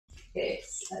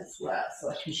this as well, so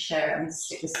I can share it and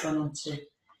stick this one onto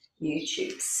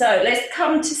YouTube. So let's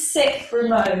come to sit for a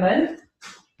moment.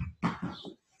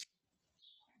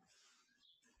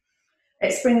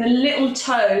 Let's bring the little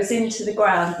toes into the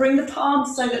ground. Bring the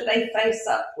palms so that they face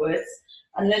upwards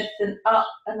and lift them up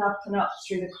and up and up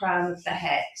through the crown of the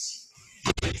head.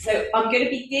 So I'm going to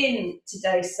begin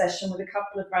today's session with a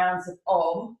couple of rounds of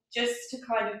Om, just to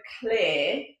kind of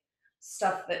clear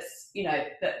stuff that's, you know,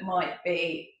 that might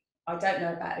be, I don't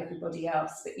know about everybody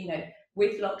else, but, you know,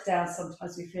 with lockdown,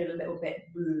 sometimes we feel a little bit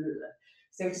bleh.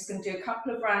 So we're just going to do a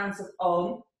couple of rounds of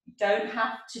Om. You don't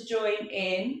have to join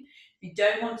in. If you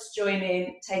don't want to join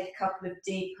in, take a couple of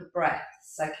deeper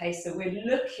breaths, okay? So we're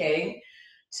looking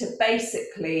to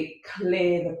basically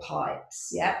clear the pipes,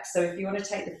 yeah? So if you want to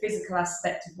take the physical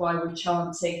aspect of why we're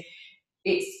chanting,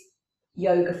 it's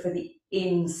yoga for the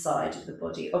inside of the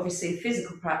body. Obviously,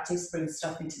 physical practice brings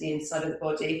stuff into the inside of the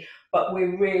body, but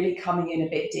we're really coming in a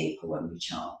bit deeper when we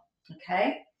chant,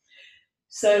 okay?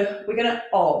 So we're going to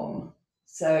Om.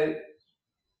 So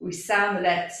we sound the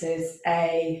letters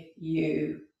A,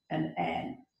 U, and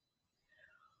N.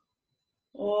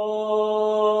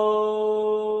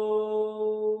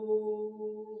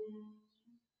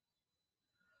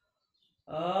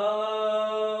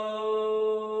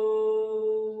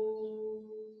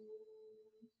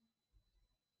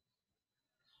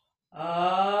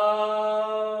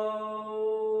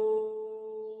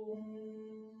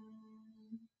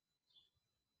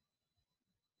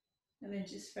 And then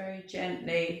just very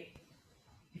gently,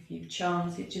 if you've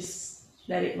chanted, just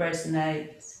let it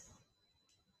resonate.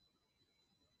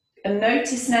 And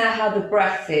notice now how the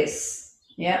breath is,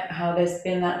 yeah, how there's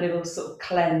been that little sort of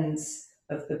cleanse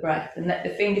of the breath, and let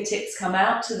the fingertips come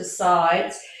out to the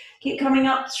sides. Keep coming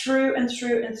up through and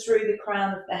through and through the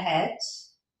crown of the head.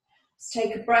 Let's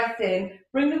take a breath in.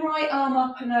 Bring the right arm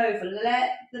up and over.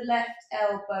 Let the left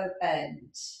elbow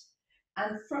bend.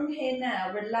 And from here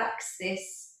now, relax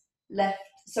this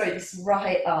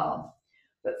right arm.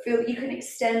 But feel that you can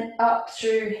extend up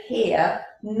through here,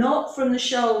 not from the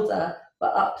shoulder,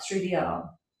 but up through the arm.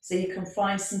 So you can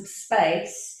find some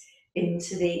space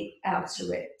into the outer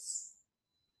ribs.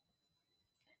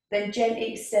 Then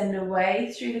gently extend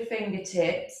away through the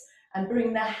fingertips and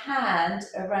bring the hand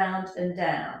around and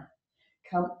down.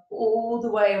 Come all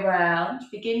the way around.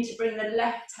 Begin to bring the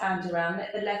left hand around.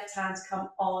 Let the left hand come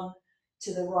on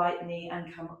to the right knee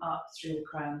and come up through the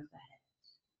crown of the head.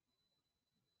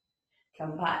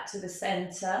 Come back to the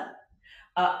center.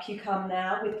 Up you come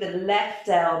now with the left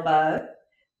elbow.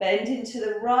 Bend into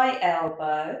the right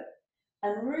elbow.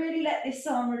 And really let this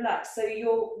arm relax, so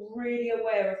you're really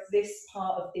aware of this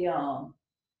part of the arm.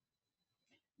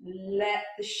 Let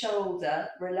the shoulder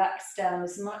relax down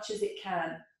as much as it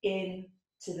can into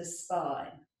the spine.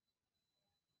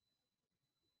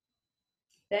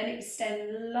 Then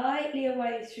extend lightly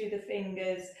away through the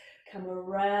fingers, come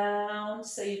around,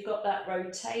 so you've got that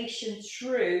rotation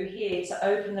through here to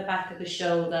open the back of the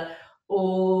shoulder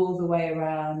all the way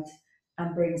around,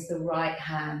 and brings the right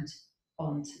hand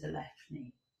onto the left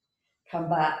knee. Come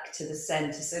back to the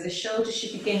center. So the shoulders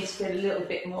should begin to feel a little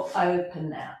bit more open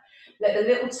now. Let the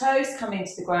little toes come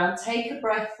into the ground. Take a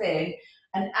breath in.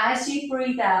 And as you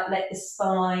breathe out, let the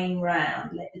spine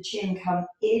round. Let the chin come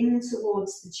in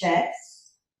towards the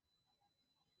chest.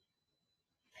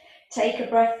 Take a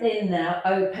breath in now.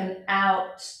 Open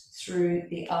out through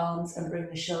the arms and bring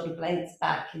the shoulder blades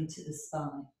back into the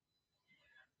spine.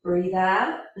 Breathe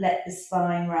out. Let the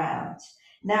spine round.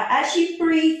 Now, as you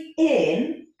breathe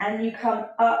in and you come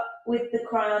up with the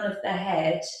crown of the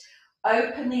head,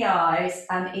 open the eyes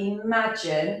and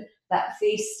imagine that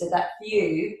vista, that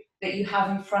view that you have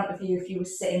in front of you if you were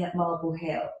sitting at Marble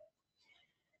Hill.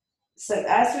 So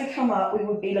as we come up, we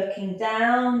would be looking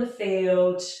down the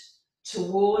field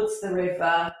towards the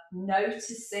river,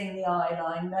 noticing the eye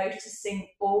line, noticing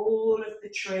all of the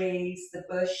trees, the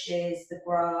bushes, the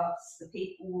grass, the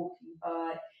people walking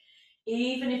by.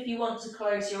 Even if you want to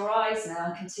close your eyes now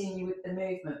and continue with the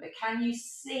movement, but can you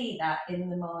see that in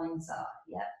the mind's eye?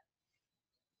 Yeah.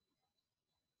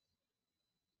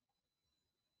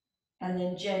 And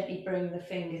then gently bring the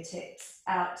fingertips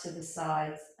out to the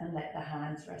sides and let the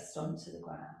hands rest onto the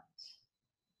ground.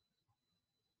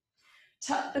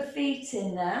 Tuck the feet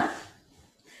in now.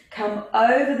 Come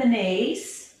over the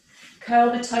knees,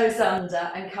 curl the toes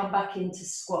under and come back into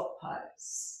squat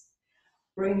pose.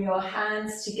 Bring your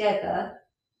hands together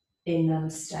in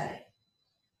Namaste.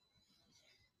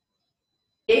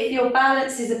 If your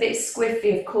balance is a bit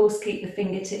squiffy, of course, keep the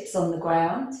fingertips on the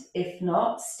ground. If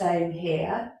not, stay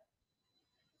here.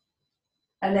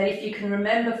 And then if you can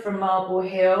remember from Marble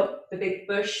Hill, the big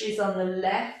bushes on the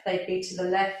left, they'd be to the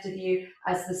left of you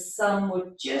as the sun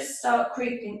would just start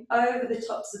creeping over the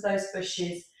tops of those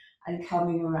bushes and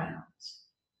coming around.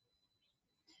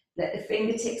 Let the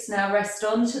fingertips now rest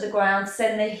onto the ground,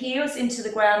 send the heels into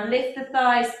the ground, lift the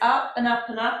thighs up and up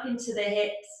and up into the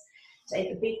hips.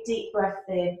 Take a big deep breath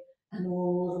in and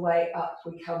all the way up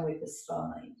we come with the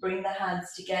spine. Bring the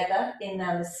hands together in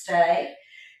Namaste.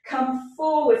 Come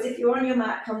forwards, if you're on your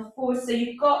mat, come forward so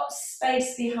you've got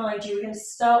space behind you. We're going to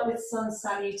start with sun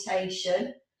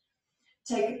salutation.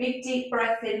 Take a big deep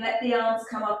breath in, let the arms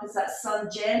come up as that sun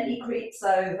gently creeps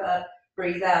over.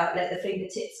 Breathe out, let the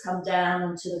fingertips come down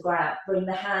onto the ground. Bring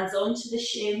the hands onto the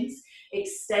shins,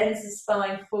 extends the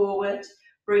spine forward.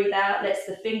 Breathe out, lets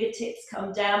the fingertips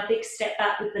come down. Big step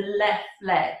back with the left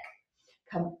leg.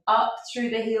 Come up through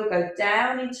the heel, go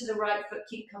down into the right foot,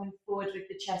 keep coming forward with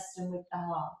the chest and with the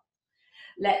heart.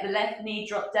 Let the left knee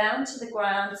drop down to the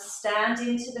ground, stand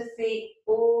into the feet,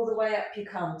 all the way up you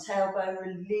come. Tailbone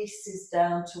releases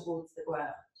down towards the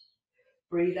ground.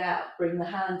 Breathe out, bring the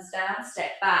hands down,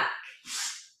 step back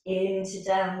into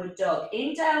downward dog.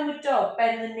 In downward dog,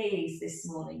 bend the knees this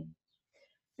morning.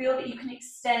 Feel that you can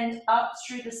extend up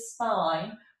through the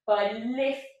spine by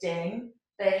lifting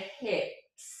the hips.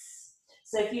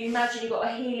 So if you imagine you've got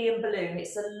a helium balloon,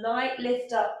 it's a light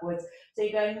lift upwards. So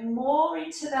you're going more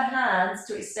into the hands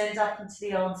to extend up into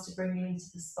the arms to bring you into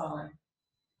the spine.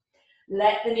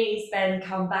 Let the knees bend,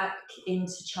 come back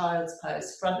into child's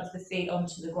pose, front of the feet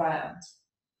onto the ground.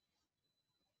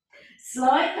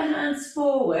 Slide the hands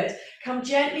forward, come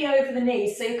gently over the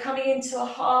knees. So you're coming into a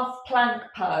half plank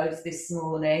pose this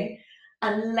morning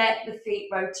and let the feet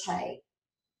rotate.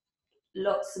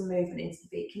 Lots of movement into the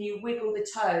feet. Can you wiggle the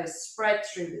toes, spread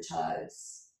through the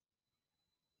toes?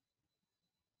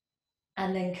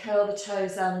 And then curl the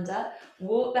toes under,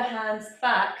 walk the hands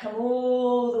back, come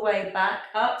all the way back,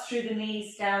 up through the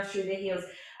knees, down through the heels.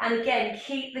 And again,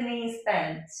 keep the knees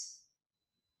bent.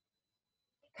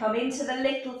 Come into the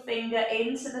little finger,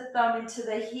 into the thumb, into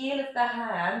the heel of the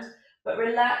hand, but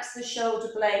relax the shoulder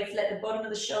blades, let the bottom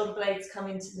of the shoulder blades come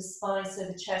into the spine so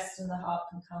the chest and the heart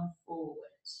can come forward.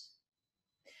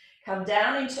 Come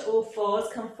down into all fours,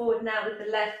 come forward now with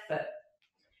the left foot.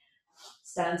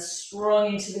 Stand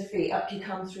strong into the feet, up you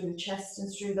come through the chest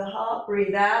and through the heart.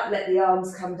 Breathe out, let the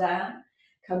arms come down.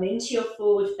 Come into your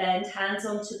forward bend, hands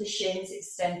onto the shins,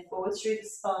 extend forward through the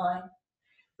spine.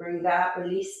 Breathe out,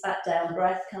 release back down,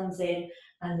 breath comes in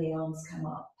and the arms come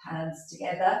up. Hands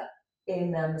together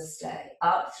in Namaste.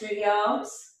 Up through the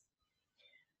arms.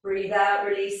 Breathe out,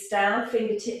 release down,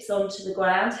 fingertips onto the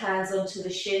ground, hands onto the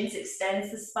shins,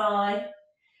 extends the spine.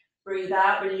 Breathe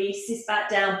out, releases back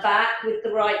down, back with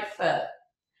the right foot.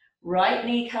 Right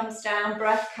knee comes down,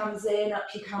 breath comes in, up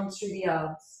you come through the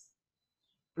arms.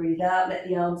 Breathe out, let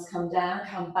the arms come down,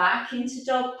 come back into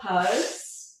dog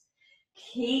pose.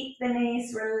 Keep the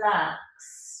knees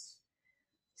relaxed.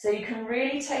 So you can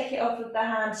really take it off of the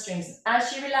hamstrings.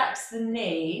 As you relax the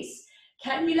knees,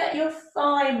 can you let your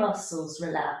thigh muscles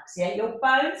relax? Yeah, your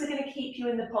bones are going to keep you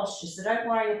in the posture, so don't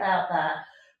worry about that.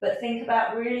 But think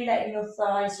about really letting your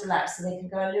thighs relax so they can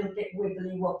go a little bit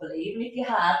wibbly wobbly. Even if you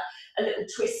have a little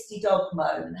twisty dog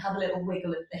moan, have a little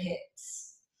wiggle at the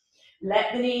hips.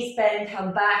 Let the knees bend,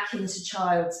 come back into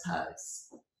child's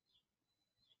pose.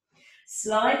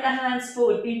 Slide the hands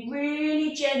forward, be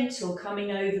really gentle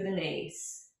coming over the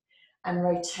knees and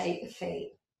rotate the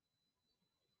feet.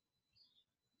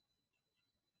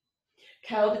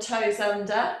 Curl the toes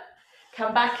under,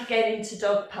 come back again into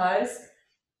dog pose.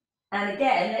 And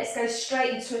again, let's go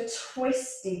straight into a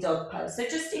twisty dog pose. So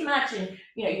just imagine,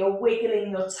 you're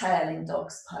wiggling your tail in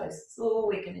dog's pose. That's all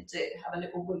we're going to do, have a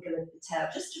little wiggle of the tail,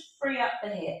 just to free up the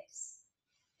hips.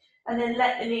 And then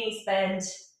let the knees bend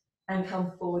and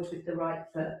come forward with the right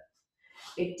foot.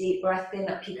 Big deep breath in,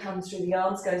 up you come through the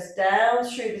arms, goes down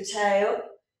through the tail.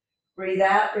 Breathe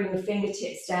out, bring the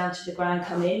fingertips down to the ground,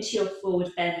 come into your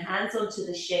forward bend, hands onto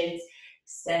the shins,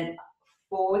 extend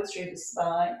forward through the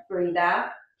spine. Breathe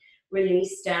out.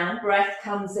 Release down, breath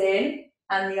comes in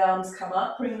and the arms come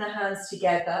up, bring the hands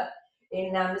together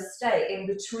in Namaste. In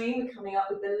between, we're coming up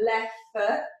with the left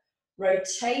foot,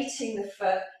 rotating the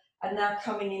foot and now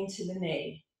coming into the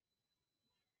knee.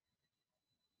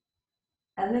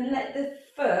 And then let the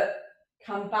foot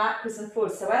come backwards and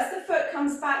forwards. So as the foot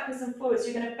comes backwards and forwards,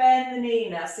 you're going to bend the knee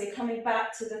now. So you're coming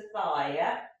back to the thigh,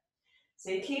 yeah?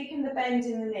 So you're keeping the bend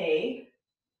in the knee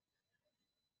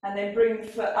and then bring the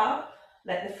foot up.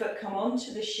 Let the foot come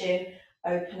onto the shin,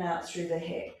 open out through the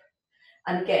hip.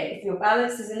 And again, if your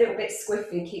balance is a little bit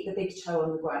squiffy, keep the big toe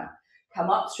on the ground. Come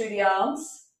up through the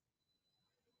arms.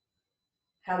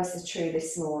 How is this true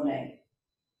this morning?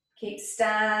 Keep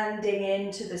standing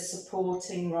into the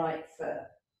supporting right foot.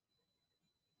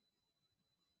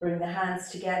 Bring the hands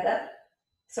together.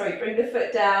 Sorry, bring the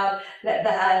foot down, let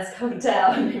the hands come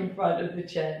down in front of the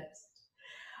chest.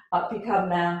 Up you come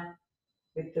now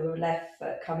with the left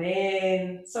foot, come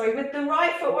in. Sorry, with the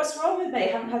right foot, what's wrong with me? I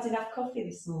haven't had enough coffee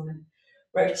this morning.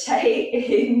 Rotate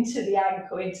into the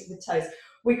ankle, into the toes.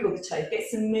 Wiggle the toes, get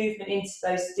some movement into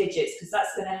those digits because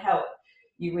that's going to help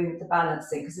you with the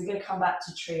balancing because we're going to come back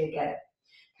to tree again.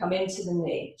 Come into the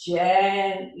knee,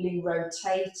 gently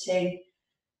rotating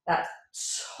that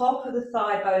top of the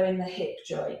thigh bone in the hip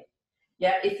joint.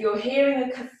 Yeah, if you're hearing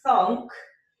a ka-thunk,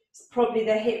 it's probably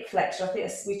the hip flexor. I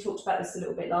think we talked about this a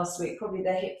little bit last week, probably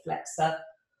the hip flexor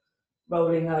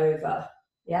rolling over.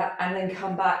 Yeah, and then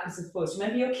come backwards and forwards.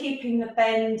 Remember, you're keeping the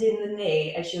bend in the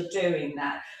knee as you're doing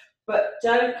that, but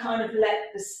don't kind of let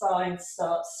the spine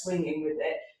start swinging with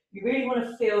it. You really want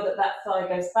to feel that that thigh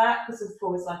goes backwards and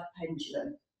forwards like a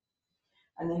pendulum.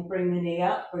 And then bring the knee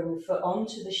up, bring the foot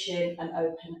onto the shin and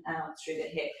open out through the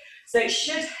hip. So it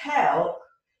should help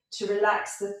to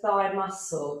relax the thigh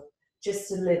muscle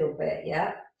just a little bit,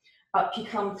 yeah? Up you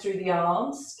come through the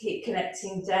arms, keep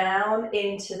connecting down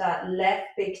into that left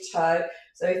big toe.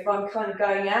 So if I'm kind of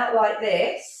going out like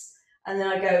this, and then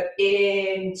I go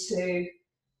into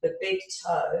the big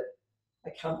toe, I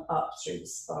come up through the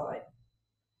spine.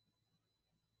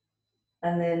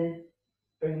 And then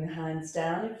bring the hands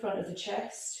down in front of the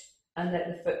chest and let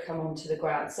the foot come onto the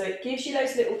ground. So it gives you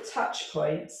those little touch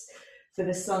points for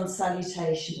the sun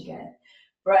salutation again.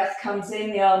 Breath comes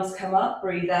in, the arms come up,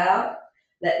 breathe out.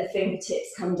 Let the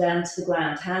fingertips come down to the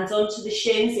ground. Hands onto the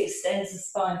shins, extends the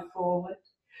spine forward.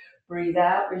 Breathe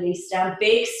out, release down.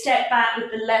 Big step back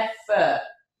with the left foot.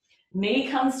 Knee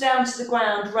comes down to the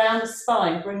ground, round the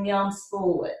spine, bring the arms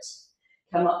forward.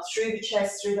 Come up through the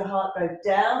chest, through the heart, go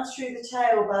down through the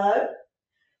tailbone.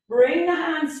 Bring the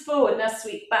hands forward. Now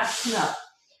sweep back and up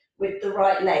with the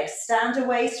right leg. Stand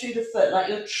away through the foot like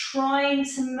you're trying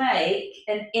to make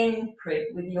an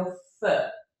imprint with your foot.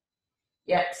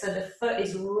 Yeah, so the foot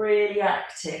is really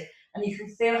active. And you can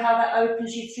feel how that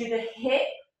opens you through the hip.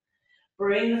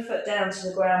 Bring the foot down to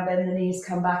the ground, bend the knees,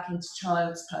 come back into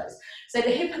child's pose. So the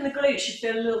hip and the glute should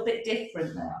feel a little bit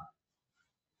different now.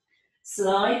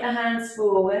 Slide the hands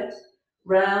forward,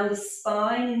 round the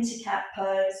spine into cat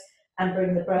pose, and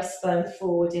bring the breastbone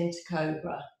forward into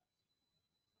cobra.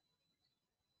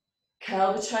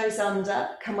 Curl the toes under,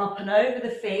 come up and over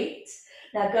the feet.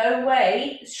 Now go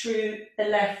away through the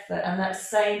left foot and that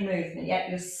same movement. Yep,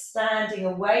 you're standing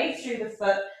away through the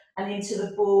foot and into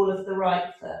the ball of the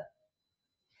right foot.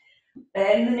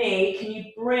 Bend the knee. Can you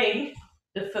bring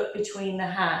the foot between the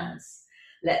hands?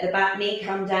 Let the back knee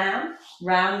come down,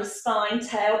 round the spine,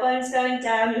 tailbone's going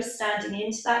down. You're standing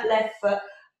into that left foot,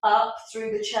 up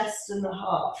through the chest and the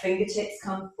heart. Fingertips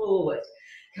come forward.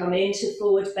 Come into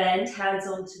forward bend, hands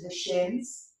onto the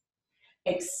shins.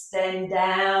 Extend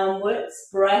downwards,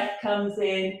 breath comes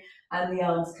in, and the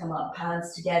arms come up.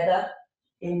 Hands together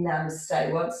in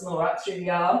Namaste. Once more, up through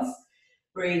the arms.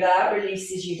 Breathe out,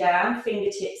 releases you down.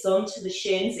 Fingertips onto the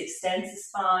shins, extends the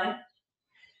spine.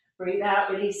 Breathe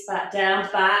out, release back down,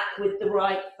 back with the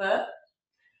right foot.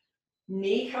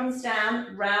 Knee comes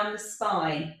down, round the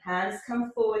spine. Hands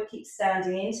come forward, keep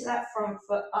standing into that front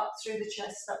foot, up through the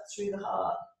chest, up through the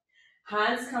heart.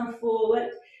 Hands come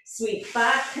forward, sweep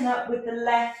back and up with the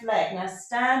left leg. Now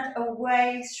stand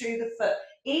away through the foot.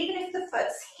 Even if the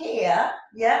foot's here,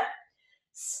 yeah,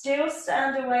 still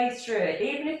stand away through it.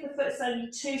 Even if the foot's only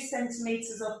 2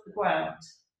 centimeters off the ground.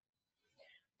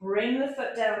 Bring the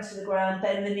foot down to the ground,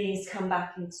 bend the knees, come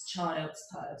back into child's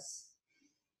pose.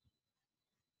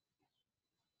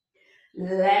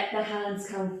 Let the hands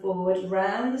come forward,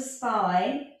 round the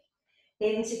spine,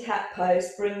 into cat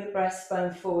pose, bring the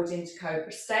breastbone forward into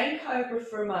cobra. Stay in cobra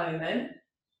for a moment.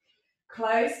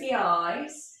 Close the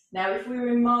eyes. Now if we were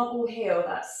in marble hill,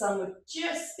 that sun would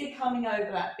just be coming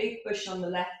over that big bush on the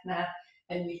left now,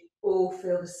 and you'd all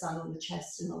feel the sun on the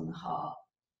chest and on the heart.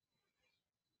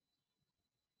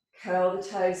 Curl the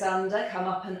toes under, come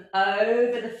up and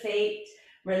over the feet.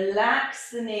 Relax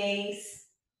the knees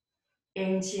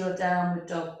into your downward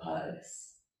dog pose.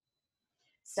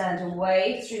 Stand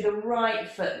away through the right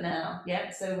foot now. Yeah,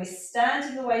 so we're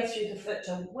standing away through the foot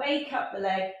to wake up the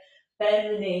leg,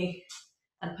 bend the knee,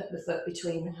 and put the foot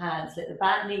between the hands. Let the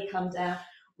back knee come down,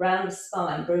 round the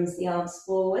spine, brings the arms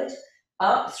forward,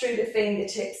 up through the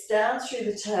fingertips, down through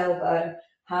the tailbone.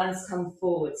 Hands come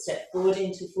forward, step forward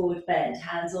into forward bend,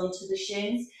 hands onto the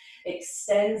shins,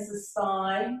 extends the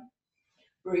spine.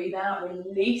 Breathe out,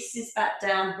 releases back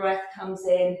down, breath comes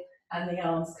in, and the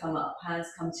arms come up. Hands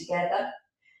come together.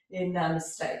 in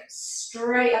Namaste.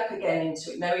 Straight up again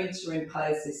into it, no interim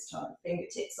pose this time.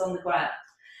 Fingertips on the ground,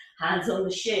 hands on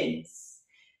the shins.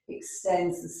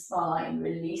 Extends the spine,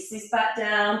 releases back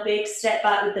down, big step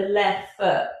back with the left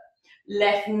foot.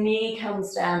 Left knee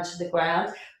comes down to the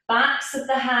ground, backs of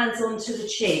the hands onto the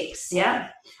cheeks, yeah?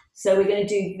 So we're going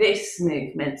to do this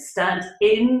movement. Stand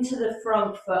into the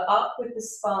front foot, up with the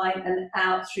spine and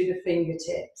out through the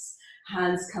fingertips.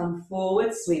 Hands come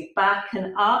forward, sweep back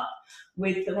and up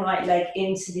with the right leg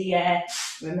into the air.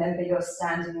 Remember, you're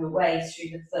standing away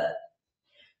through the foot.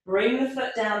 Bring the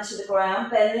foot down to the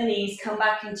ground, bend the knees, come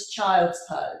back into child's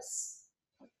pose.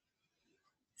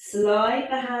 Slide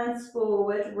the hands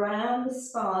forward, round the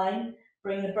spine,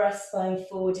 bring the breastbone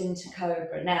forward into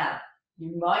cobra. Now,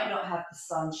 you might not have the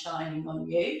sun shining on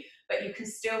you, but you can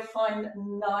still find a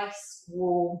nice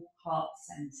warm heart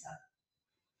center.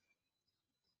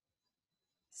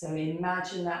 So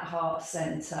imagine that heart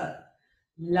center,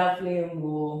 lovely and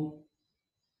warm.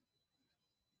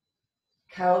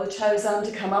 Curl the toes under,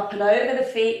 come up and over the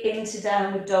feet into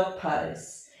downward dog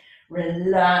pose.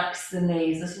 Relax the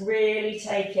knees. Let's really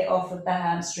take it off of the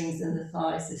hamstrings and the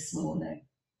thighs this morning.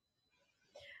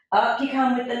 Up you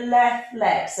come with the left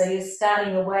leg. So you're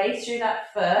standing away through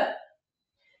that foot.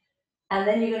 And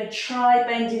then you're going to try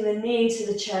bending the knee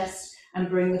into the chest and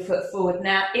bring the foot forward.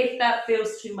 Now, if that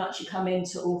feels too much, you come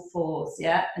into all fours,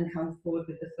 yeah? And come forward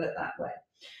with the foot that way.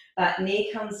 That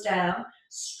knee comes down,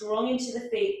 strong into the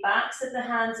feet, backs of the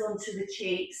hands onto the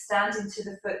cheeks, stand into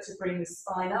the foot to bring the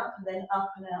spine up, and then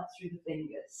up and out through the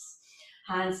fingers.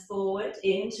 Hands forward,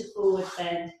 into forward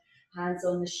bend, hands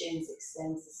on the shins,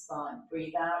 extends the spine.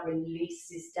 Breathe out,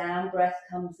 releases down, breath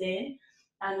comes in,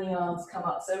 and the arms come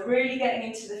up. So really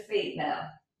getting into the feet now.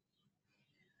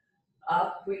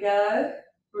 Up we go,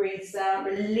 breathes out,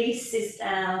 releases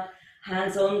down,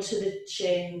 hands onto the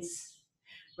shins.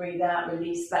 Breathe out,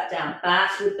 release back down.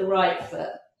 Back with the right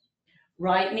foot.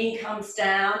 Right knee comes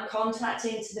down, contact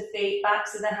into the feet,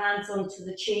 backs of the hands onto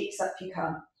the cheeks, up you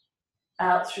come.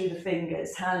 Out through the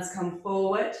fingers, hands come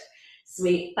forward.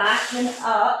 Sweep back and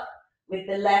up with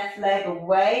the left leg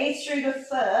away through the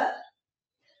foot.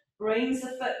 Brings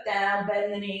the foot down,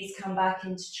 bend the knees, come back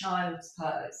into child's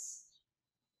pose.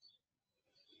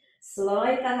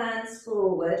 Slide the hands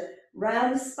forward.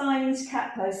 Round the spine into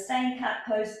cat pose, stay in cat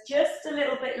pose just a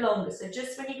little bit longer. So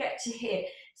just when you get to here,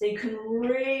 so you can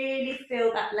really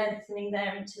feel that lengthening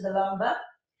there into the lumbar.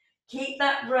 Keep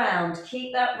that round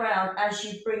as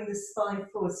you bring the spine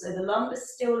forward. So the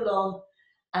lumbar's still long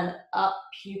and up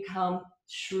you come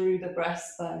through the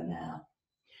breastbone now.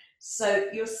 So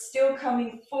you're still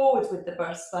coming forward with the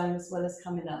breastbone as well as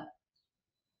coming up.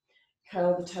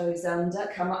 Curl the toes under,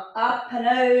 come up and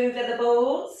over the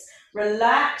balls.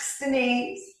 Relax the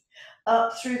knees,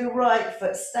 up through the right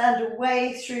foot, stand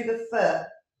away through the foot.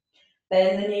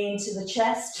 Bend the knee into the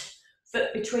chest,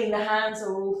 foot between the hands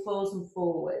or all fours and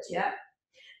forward, yeah?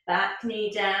 Back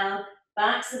knee down,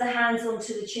 backs of the hands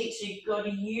onto the cheeks, so you've got to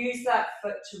use that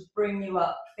foot to bring you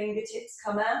up. Fingertips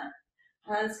come out,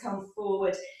 hands come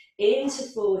forward, into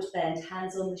forward bend,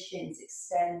 hands on the shins,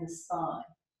 extend the spine.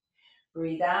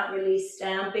 Breathe out, release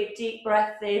down, big deep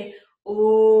breath in,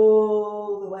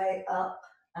 all the way up,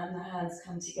 and the hands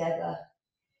come together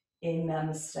in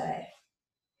Namaste.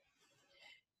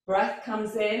 Breath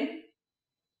comes in,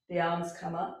 the arms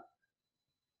come up.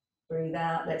 Breathe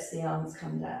out, lets the arms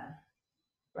come down.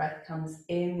 Breath comes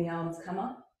in, the arms come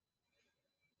up.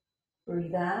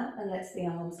 Breathe out and lets the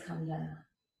arms come down.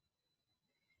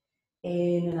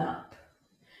 In and up.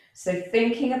 So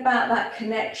thinking about that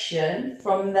connection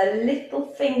from the little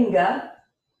finger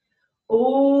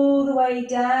all the way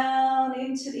down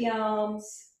into the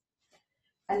arms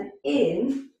and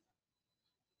in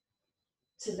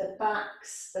to the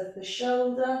backs of the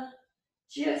shoulder,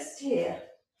 just here,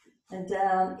 and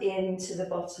down into the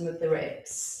bottom of the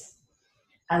ribs.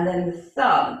 And then the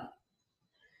thumb,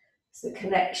 it's the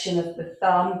connection of the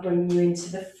thumb, bring you into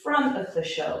the front of the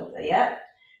shoulder, yeah?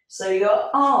 So your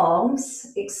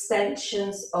arms,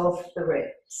 extensions of the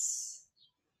ribs.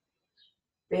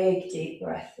 Big deep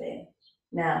breath in.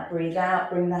 Now breathe out,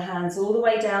 bring the hands all the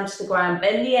way down to the ground,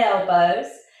 bend the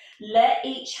elbows, let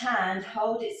each hand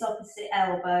hold its opposite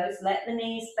elbows, let the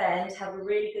knees bend, have a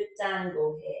really good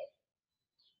dangle here.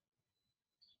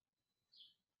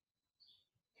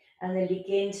 And then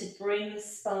begin to bring the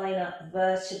spine up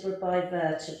vertebra by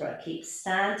vertebra. Keep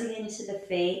standing into the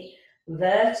feet,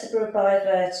 vertebra by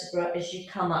vertebra as you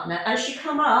come up. Now as you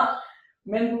come up,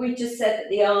 remember we just said that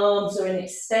the arms are an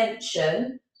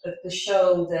extension of the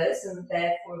shoulders and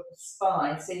therefore of the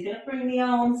spine. So you're going to bring the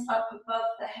arms up above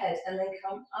the head and then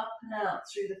come up and out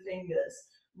through the fingers.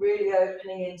 really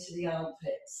opening into the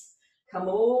armpits. Come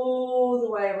all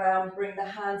the way around, bring the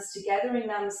hands together in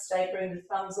Namaste, bring the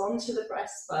thumbs onto the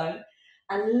breastbone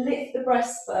and lift the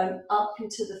breastbone up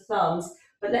into the thumbs,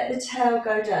 but let the tail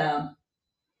go down.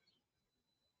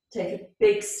 Take a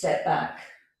big step back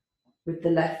with the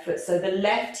left foot, so the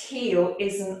left heel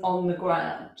isn't on the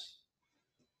ground.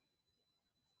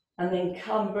 And then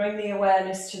come, bring the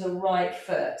awareness to the right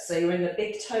foot. So you're in the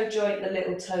big toe joint, the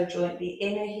little toe joint, the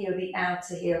inner heel, the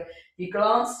outer heel. If you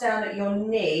glance down at your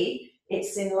knee,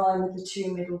 it's in line with the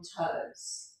two middle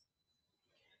toes.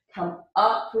 Come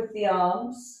up with the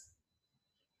arms,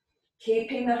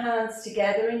 keeping the hands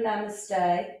together in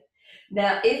Namaste.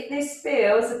 Now, if this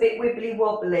feels a bit wibbly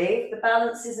wobbly, if the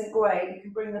balance isn't great, you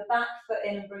can bring the back foot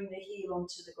in and bring the heel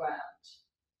onto the ground.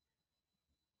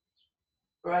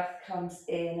 Breath comes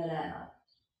in and out.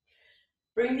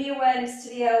 Bring the awareness to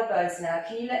the elbows now.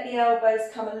 Can you let the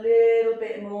elbows come a little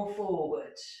bit more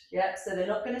forward? Yeah, so they're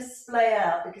not going to splay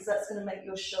out because that's going to make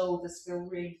your shoulders feel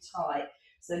really tight.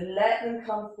 So let them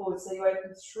come forward so you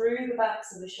open through the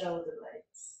backs of the shoulder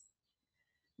blades.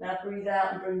 Now breathe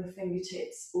out and bring the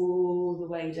fingertips all the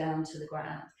way down to the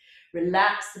ground.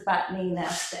 Relax the back knee now,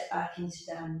 step back into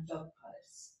downward dog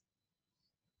pose.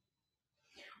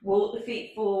 Walk the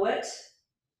feet forward.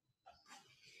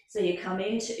 So you come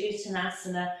into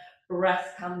Uttanasana,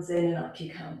 breath comes in and up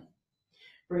you come.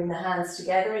 Bring the hands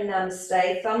together in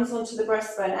Namaste, thumbs onto the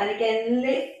breastbone, and again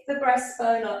lift the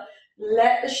breastbone up.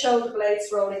 Let the shoulder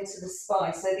blades roll into the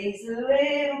spine. So these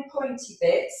little pointy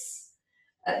bits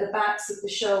at the backs of the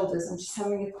shoulders. I'm just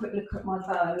having a quick look at my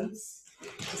bones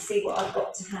to see what I've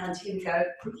got to hand. Here we go,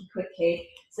 quickly.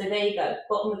 So there you go,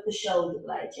 bottom of the shoulder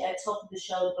blade, yeah, top of the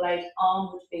shoulder blade,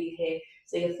 arm would be here.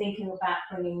 So you're thinking about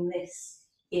bringing this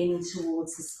in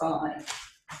towards the spine.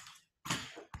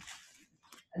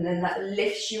 And then that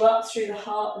lifts you up through the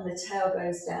heart and the tail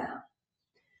goes down.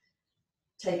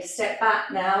 Take a step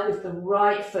back now with the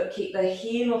right foot. Keep the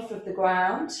heel off of the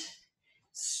ground.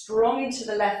 Strong into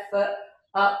the left foot.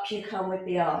 Up you come with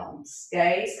the arms.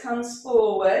 Gaze comes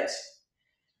forward.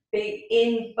 Be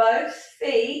in both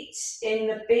feet, in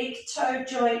the big toe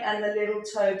joint and the little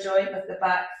toe joint of the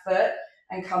back foot,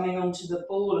 and coming onto the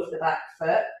ball of the back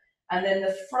foot. And then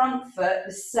the front foot,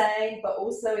 the same, but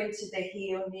also into the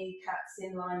heel, kneecaps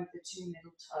in line with the two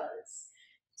middle toes.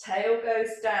 Tail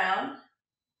goes down.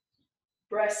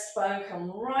 Breastbone,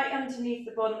 come right underneath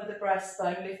the bottom of the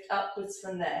breastbone, lift upwards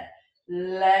from there.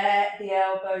 Let the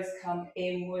elbows come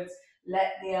inwards.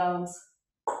 Let the arms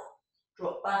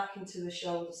drop back into the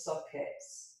shoulder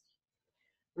sockets.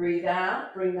 Breathe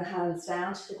out, bring the hands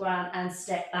down to the ground and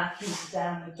step back into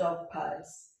downward dog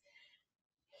pose.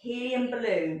 Helium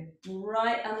balloon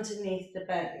right underneath the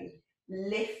belly,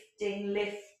 lifting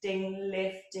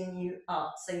you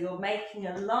up. So you're making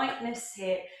a lightness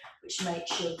here, which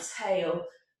makes your tail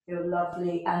feel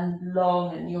lovely and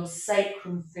long and your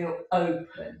sacrum feel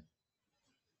open.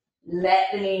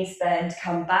 Let the knees bend,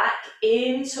 come back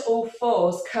into all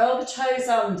fours, curl the toes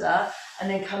under and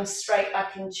then come straight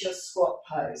back into your squat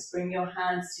pose. Bring your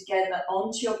hands together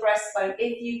onto your breastbone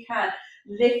if you can.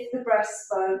 Lift the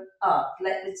breastbone up,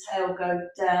 let the tail go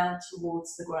down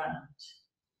towards the ground.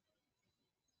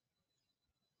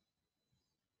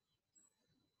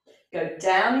 Go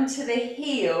down into the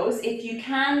heels. If you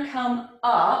can, come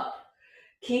up,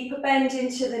 keep a bend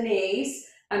into the knees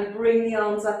and bring the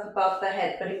arms up above the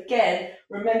head. But again,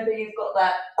 remember you've got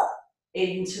that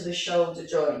into the shoulder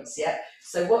joints, yeah?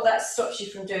 So what that stops you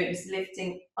from doing is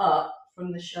lifting up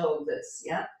from the shoulders,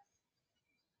 yeah?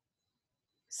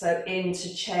 So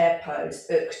into chair pose,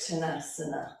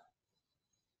 Uttanasana.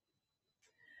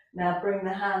 Now bring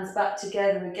the hands back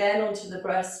together again onto the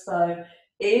breastbone,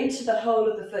 into the whole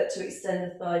of the foot to extend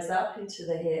the thighs up into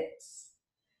the hips.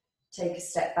 Take a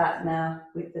step back now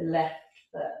with the left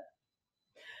foot.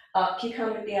 Up you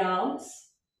come with the arms.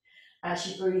 As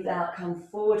you breathe out, come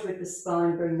forward with the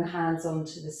spine, bring the hands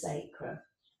onto the sacrum.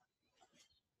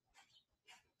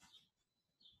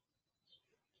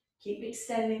 Keep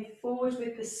extending forward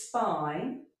with the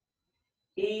spine,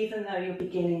 even though you're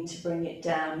beginning to bring it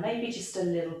down, maybe just a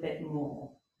little bit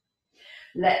more.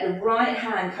 Let the right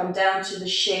hand come down to the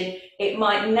shin. It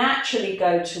might naturally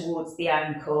go towards the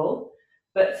ankle,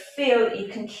 but feel that you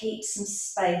can keep some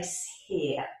space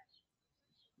here.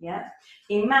 Yeah?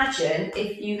 Imagine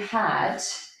if you had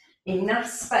enough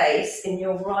space in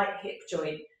your right hip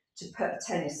joint to put a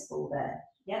tennis ball there.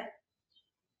 Yeah?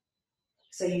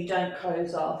 So you don't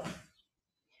close off.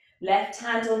 Left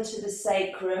hand onto the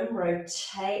sacrum,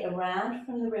 rotate around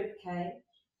from the ribcage.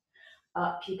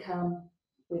 Up you come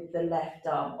with the left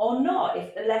arm. Or not,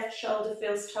 if the left shoulder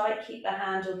feels tight, keep the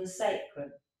hand on the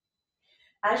sacrum.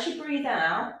 As you breathe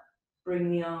out,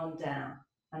 bring the arm down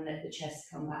and let the chest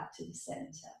come back to the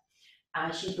center.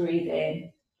 As you breathe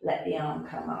in, let the arm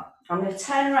come up. I'm going to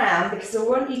turn around because I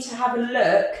want you to have a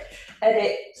look at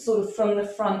it sort of from the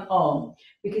front on,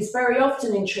 because very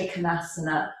often in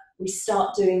Trikonasana, we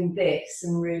start doing this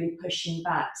and really pushing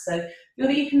back. So feel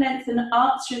that you can lengthen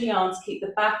up through the arms, keep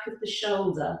the back of the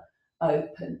shoulder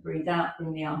open. Breathe out,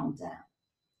 bring the arm down.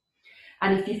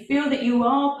 And if you feel that you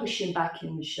are pushing back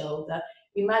in the shoulder,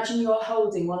 imagine you're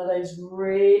holding one of those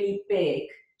really big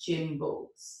gym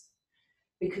balls,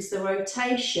 because the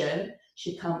rotation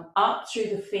should come up through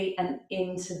the feet and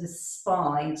into the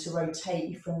spine to rotate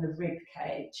you from the rib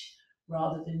cage,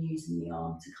 rather than using the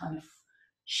arm to kind of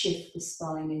shift the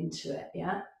spine into it,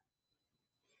 yeah?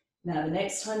 Now, the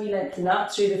next time you lengthen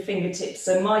up through the fingertips,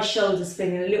 so my shoulder's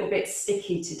feeling a little bit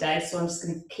sticky today, so I'm just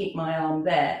going to keep my arm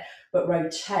there, but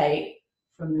rotate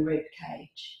from the rib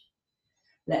cage.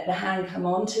 Let the hand come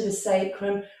onto the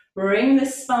sacrum, bring the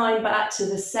spine back to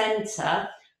the center,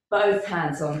 both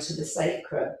hands onto the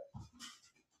sacrum.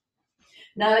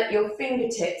 Now let your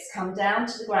fingertips come down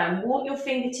to the ground, walk your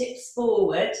fingertips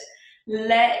forward,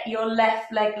 let your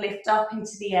left leg lift up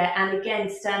into the air, and again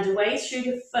stand away through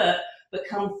the foot, but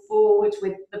come forward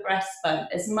with the breastbone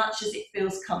as much as it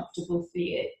feels comfortable for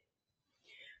you.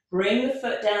 Bring the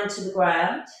foot down to the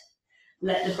ground,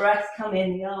 let the breath come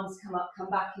in, the arms come up, come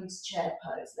back into chair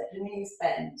pose, let the knees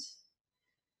bend.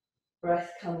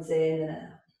 Breath comes in and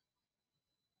out.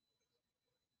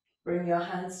 Bring your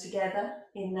hands together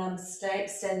in Namaste,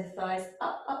 extend the thighs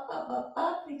up, up, up, up,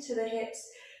 up into the hips.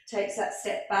 Takes that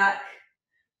step back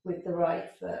with the right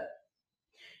foot.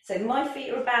 So my feet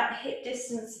are about hip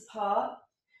distance apart.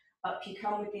 Up you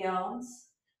come with the arms.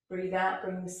 Breathe out,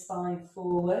 bring the spine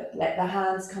forward. Let the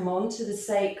hands come onto the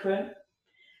sacrum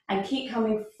and keep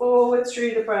coming forward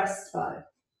through the breastbone.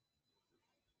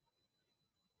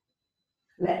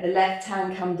 Let the left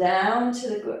hand come down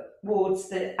towards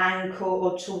the ankle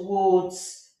or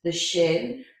towards the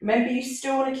shin. Remember, you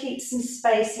still want to keep some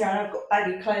space here, and I've got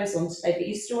baggy clothes on today, but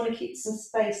you still want to keep some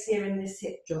space here in this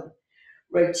hip joint.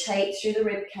 Rotate through the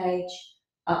rib cage,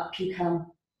 up you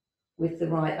come with the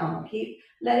right arm. Keep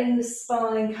letting the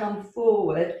spine come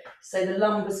forward so the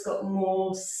lumbar's got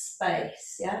more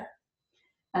space, yeah?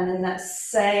 And then that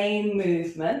same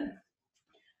movement.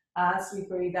 As we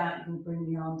breathe out, you can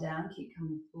bring the arm down, keep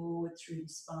coming forward through the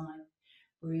spine.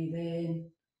 Breathe in,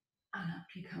 and up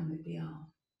you come with the arm.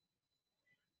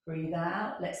 Breathe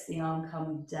out, lets the arm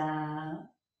come down.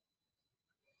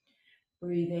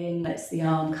 Breathe in, lets the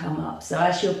arm come up. So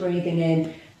as you're breathing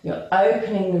in, you're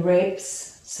opening the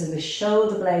ribs, so the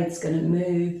shoulder blade's going to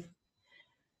move.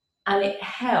 And it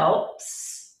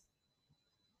helps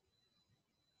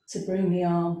to bring the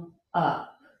arm up.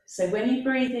 So when you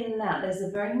breathe in and out, there's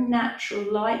a very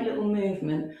natural, light little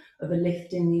movement of a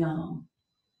lift in the arm.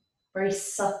 Very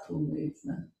subtle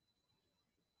movement.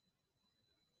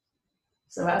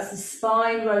 So as the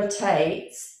spine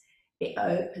rotates, it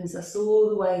opens us all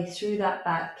the way through that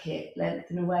back hip,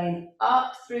 lengthen away and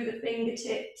up through the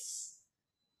fingertips.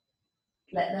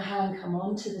 Let the hand come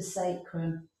onto the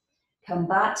sacrum. Come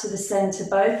back to the center,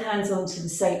 both hands onto the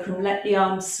sacrum, let the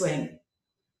arms swing.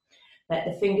 Let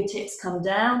the fingertips come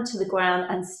down to the ground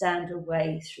and stand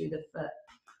away through the foot.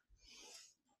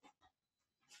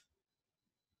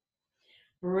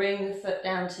 Bring the foot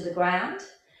down to the ground.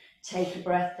 Take a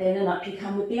breath in and up you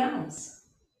come with the arms.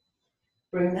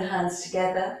 Bring the hands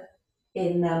together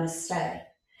in Namaste.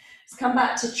 Let's come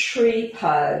back to tree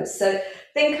pose. So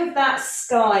think of that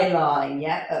skyline,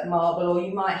 yeah, at Marble, or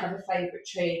you might have a favourite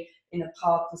tree in a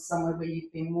park or somewhere where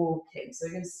you've been walking. So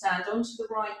we're going to stand onto the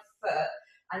right foot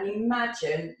and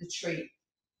imagine the tree.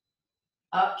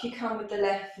 Up you come with the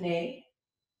left knee,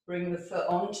 bring the foot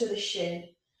onto the shin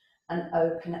and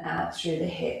open out through the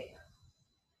hip.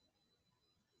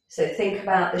 So think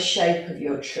about the shape of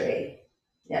your tree.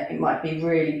 Yeah, it might be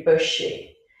really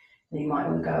bushy. You might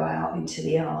want to go out into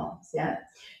the arms, yeah.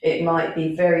 It might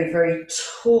be very, very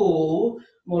tall,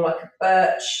 more like a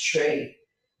birch tree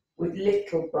with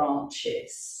little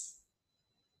branches,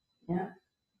 yeah.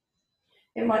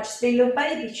 It might just be a little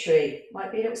baby tree, it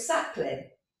might be a little sapling.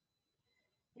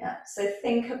 Yeah, so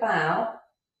think about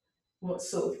what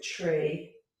sort of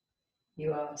tree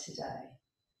you are today.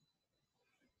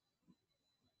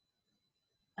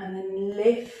 And then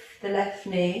lift the left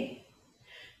knee,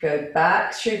 go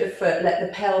back through the foot, let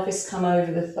the pelvis come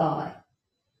over the thigh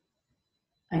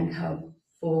and come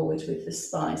forward with the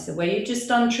spine. So where you've just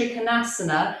done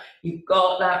Trikonasana, you've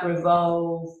got that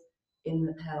revolve in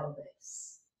the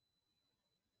pelvis.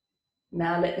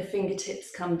 Now let the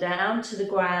fingertips come down to the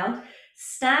ground.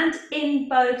 Stand in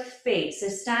both feet. So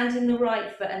stand in the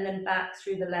right foot and then back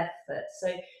through the left foot.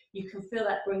 So you can feel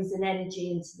that brings an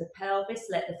energy into the pelvis.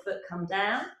 Let the foot come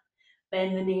down.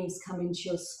 Bend the knees, come into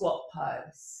your squat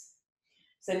pose.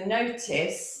 So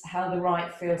notice how the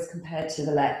right feels compared to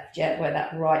the left, yeah, where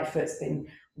that right foot's been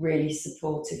really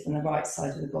supportive from the right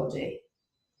side of the body.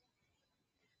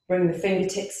 Bring the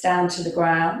fingertips down to the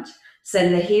ground.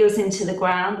 Send the heels into the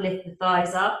ground, lift the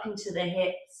thighs up into the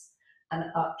hips, and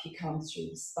up you come through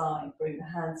the spine. Bring the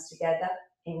hands together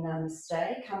in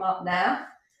Namaste. Come up now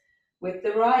with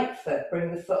the right foot.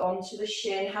 Bring the foot onto the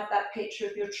shin. Have that picture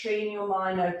of your tree in your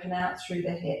mind. Open out through the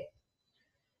hip.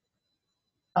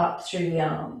 Up through the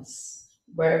arms.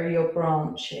 Where are your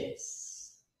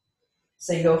branches?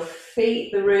 So your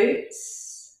feet, the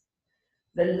roots,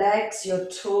 the legs, your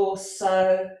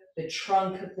torso, the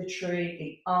trunk of the tree,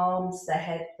 the arms, the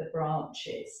head, the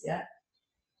branches, yeah?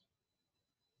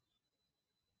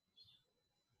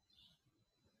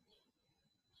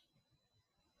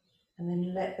 And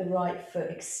then let the right foot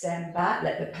extend back,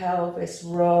 let the pelvis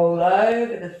roll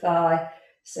over the thigh,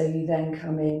 so you then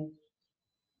come in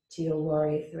to your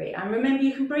warrior three. And remember,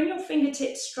 you can bring your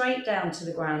fingertips straight down to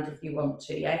the ground if you want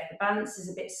to, yeah? If the balance is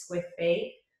a bit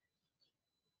squiffy.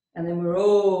 And then we're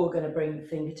all going to bring the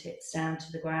fingertips down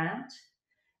to the ground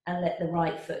and let the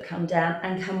right foot come down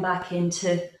and come back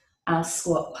into our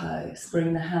squat pose.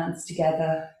 Bring the hands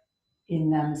together in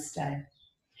Namaste.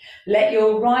 Let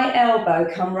your right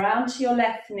elbow come round to your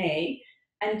left knee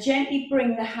and gently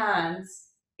bring the hands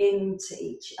into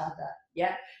each other,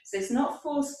 yeah? So it's not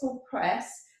forceful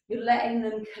press, you're letting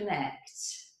them connect,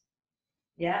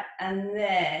 yeah? And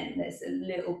then there's a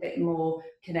little bit more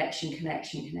connection.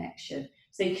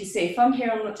 So you can see, if I'm here,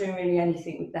 I'm not doing really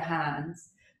anything with the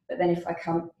hands, but then if I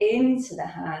come into the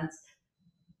hands,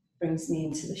 brings me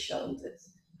into the shoulders,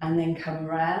 and then come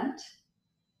around,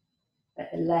 let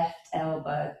the left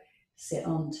elbow sit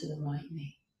onto the right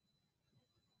knee.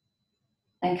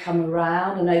 And come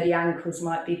around. I know the ankles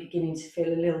might be beginning to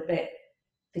feel a little bit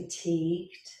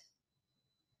fatigued.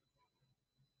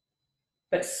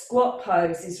 But squat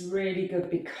pose is really good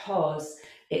because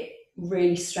it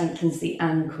really strengthens the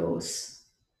ankles.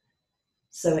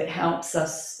 So it helps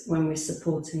us when we're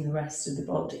supporting the rest of the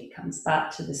body. It comes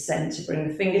back to the center, bring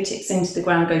the fingertips into the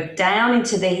ground, go down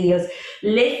into the heels,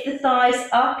 lift the thighs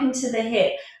up into the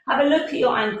hip. Have a look at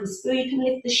your ankles. Feel you can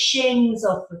lift the shins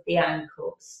off of the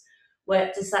ankles.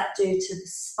 What does that do to the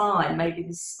spine? Maybe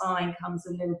the spine comes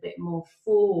a little bit more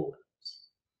forward.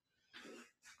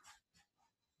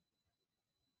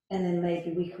 And then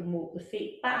maybe we can walk the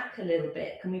feet back a little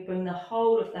bit. Can we bring the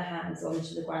whole of the hands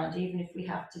onto the ground, even if we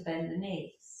have to bend the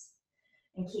knees?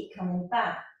 And keep coming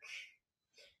back.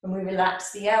 When we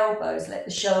relax the elbows, let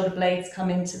the shoulder blades come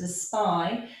into the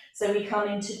spine. So we come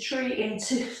into tree,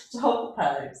 into dog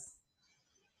pose.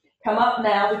 Come up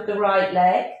now with the right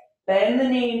leg. Bend the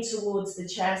knee in towards the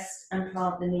chest and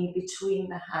plant the knee between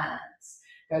the hands.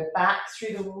 Go back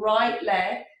through the right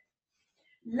leg.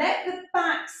 Let the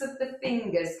backs of the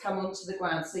fingers come onto the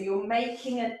ground. So you're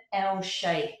making an L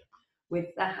shape with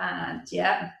the hand,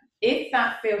 yeah? If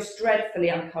that feels dreadfully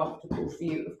uncomfortable for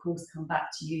you, of course, come back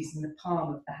to using the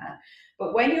palm of the hand.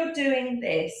 But when you're doing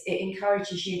this, it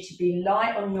encourages you to be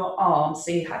light on your arms.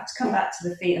 So you have to come back to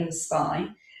the feet and the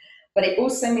spine. But it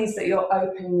also means that you're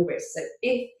opening the wrist. So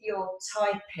if you're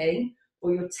typing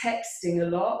or you're texting a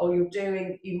lot, or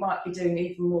you might be doing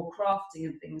even more crafting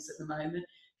and things at the moment,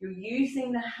 you're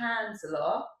using the hands a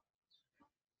lot,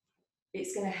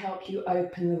 it's going to help you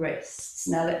open the wrists.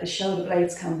 Now let the shoulder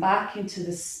blades come back into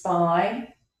the spine.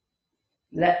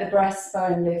 Let the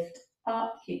breastbone lift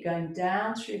up, keep going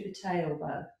down through the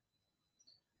tailbone.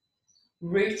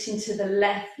 Root into the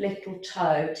left little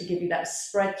toe to give you that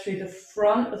spread through the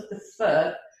front of the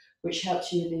foot, which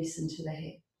helps you release into the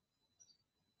hip.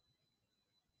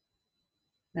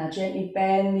 Now gently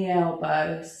bend the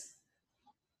elbows.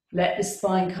 Let the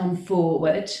spine come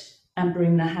forward and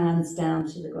bring the hands down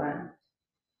to the ground.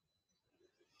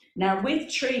 Now with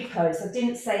tree pose, I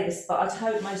didn't say this, but I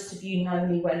hope most of you know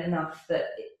me well enough that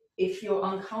if you're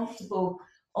uncomfortable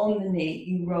on the knee,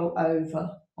 you roll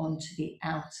over onto the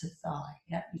outer thigh.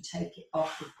 Yeah, you take it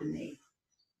off of the knee.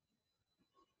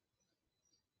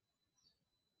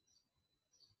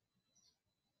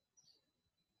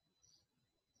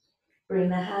 Bring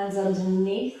the hands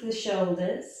underneath the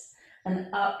shoulders and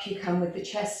up you come with the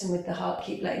chest and with the heart.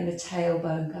 Keep letting the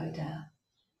tailbone go down.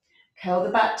 Curl the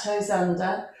back toes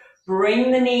under.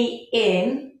 Bring the knee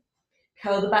in.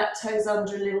 Curl the back toes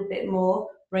under a little bit more.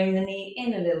 Bring the knee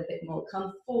in a little bit more.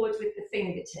 Come forward with the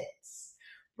fingertips.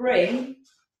 Bring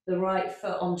the right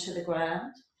foot onto the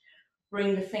ground.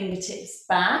 bring the fingertips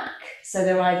back, so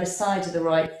they're either side of the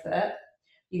right foot.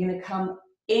 You're going to come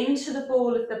into the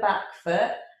ball of the back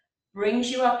foot, brings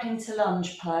you up into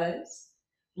lunge pose.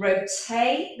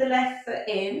 Rotate the left foot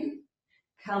in,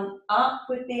 come up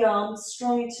with the arms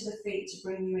strong into the feet to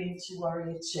bring you into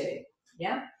warrior two.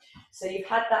 Yeah? So you've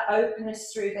had that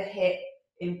openness through the hip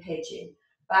in pigeon.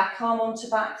 Back arm onto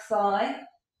back thigh,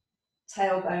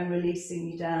 tailbone releasing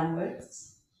you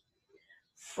downwards.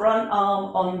 Front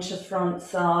arm onto front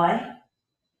thigh,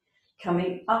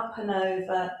 coming up and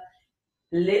over,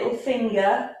 little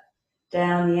finger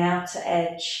down the outer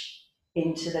edge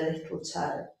into the little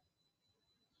toe.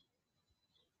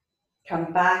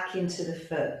 Come back into the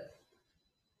foot,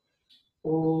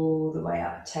 all the way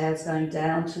up, tail's going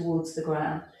down towards the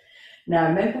ground. Now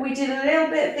remember we did a little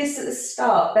bit of this at the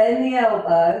start, bend the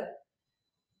elbow,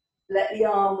 let the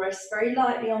arm rest very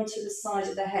lightly onto the side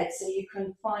of the head so you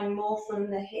can find more from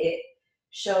the hip,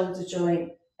 shoulder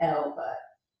joint, elbow.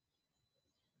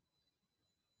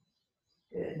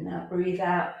 Good, now breathe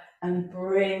out and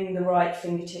bring the right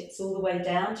fingertips all the way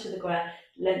down to the ground,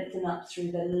 lengthen up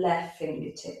through the left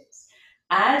fingertips.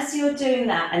 As you're doing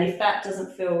that, and if that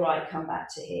doesn't feel right, come back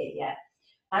to here, yeah.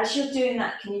 As you're doing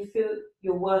that, can you feel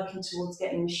you're working towards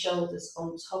getting the shoulders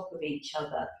on top of each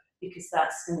other? Because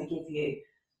that's going to give you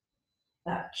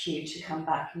that cue to come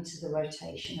back into the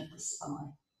rotation of the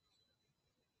spine.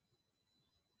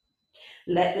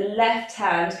 Let the left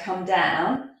hand come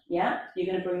down, yeah? You're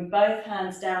going to bring both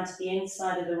hands down to the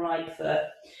inside of the right foot.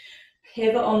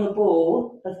 Pivot on the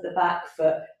ball of the back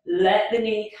foot. Let the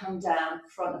knee come down,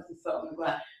 front of the foot on the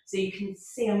ground. So you can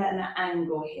see I'm at an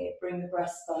angle here. Bring the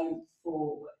breastbone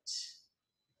forward.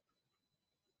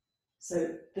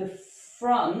 So the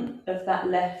front of that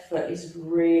left foot is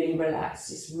really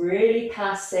relaxed. It's really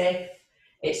passive.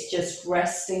 It's just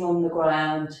resting on the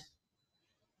ground.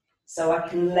 So I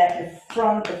can let the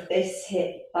front of this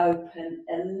hip open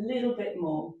a little bit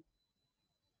more.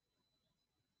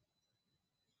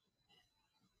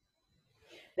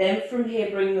 Then from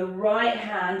here, bring the right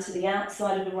hand to the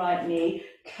outside of the right knee,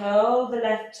 curl the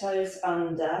left toes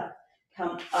under,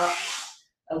 come up,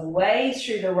 away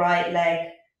through the right leg,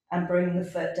 and bring the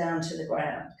foot down to the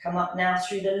ground. Come up now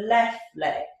through the left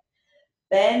leg.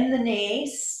 Bend the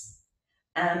knees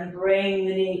and bring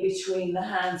the knee between the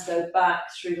hands, go back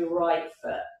through the right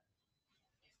foot.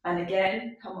 And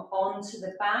again, come onto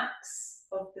the backs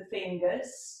of the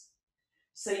fingers.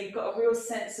 So you've got a real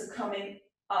sense of coming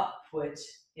upward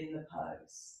in the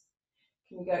pose.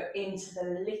 Can you go into the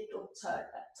little toe,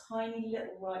 that tiny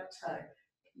little right toe?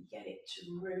 Can you get it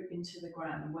to root into the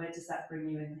ground? And where does that bring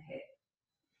you in the hip?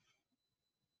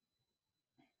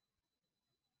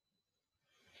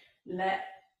 Let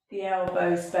the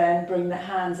elbows bend, bring the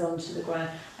hands onto the ground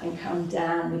and come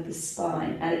down with the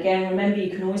spine. And again, remember you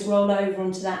can always roll over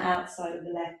onto that outside of the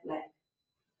left leg.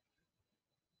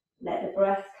 Let the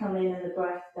breath come in and the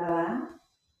breath go out.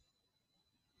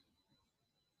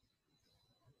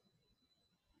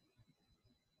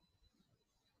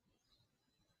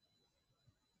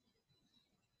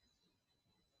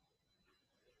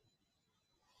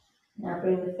 Now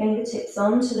bring the fingertips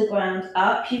onto the ground,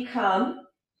 up you come,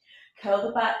 curl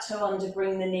the back toe under,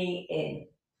 bring the knee in.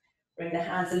 Bring the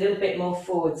hands a little bit more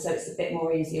forward so it's a bit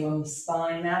more easier on the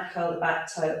spine now. Curl the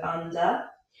back toe under,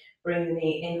 bring the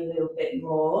knee in a little bit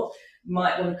more. You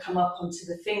might want to come up onto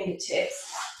the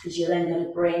fingertips because you're then going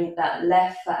to bring that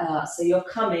left foot out. So you're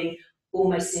coming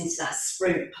almost into that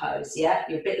sprint pose, yeah?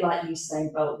 You're a bit like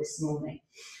Usain Bolt this morning.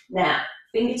 Now,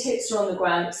 fingertips are on the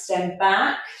ground, extend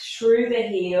back through the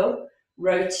heel,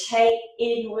 rotate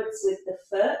inwards with the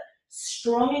foot,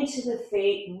 strong into the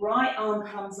feet, right arm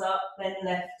comes up, then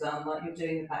left arm, like you're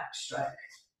doing the backstroke.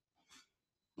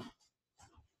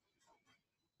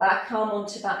 Back arm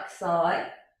onto back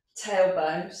thigh,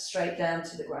 tailbone straight down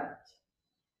to the ground.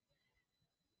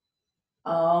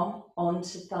 Arm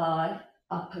onto thigh,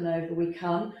 up and over we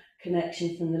come,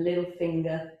 connection from the little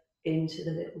finger into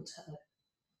the little toe.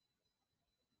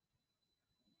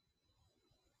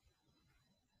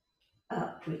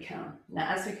 Up we come.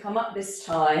 Now as we come up this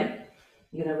time,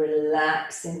 you're going to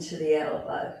relax into the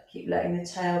elbow. Keep letting the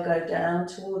tail go down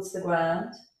towards the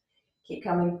ground. Keep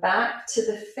coming back to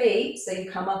the feet, so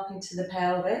you come up into the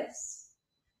pelvis.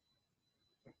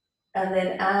 And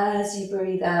then as you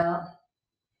breathe out,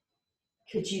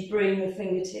 could you bring the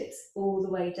fingertips all the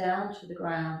way down to the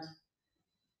ground,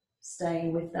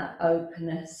 staying with that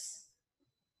openness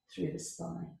through the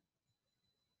spine.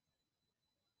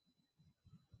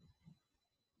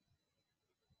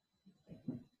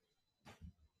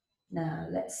 Now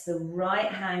let's the right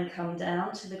hand come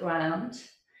down to the ground,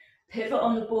 pivot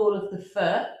on the ball of the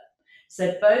foot.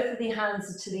 So both of the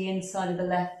hands are to the inside of the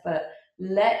left foot.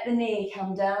 Let the knee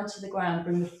come down to the ground,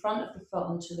 bring the front of the foot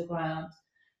onto the ground.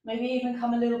 Maybe even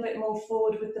come a little bit more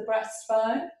forward with the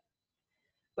breastbone,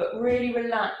 but really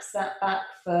relax that back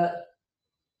foot.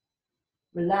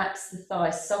 Relax the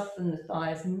thigh, soften the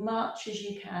thigh as much as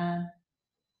you can.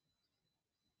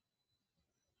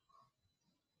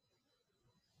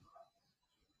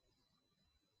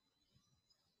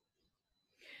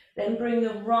 Then bring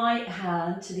the right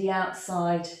hand to the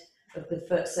outside of the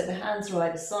foot. So the hands are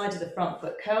either side of the front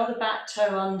foot. Curl the back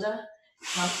toe under,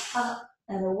 come up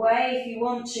and away if you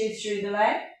want to through the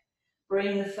leg.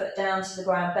 Bring the foot down to the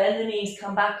ground, bend the knees,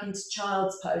 come back into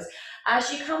child's pose.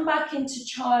 As you come back into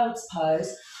child's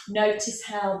pose, notice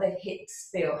how the hips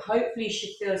feel. Hopefully you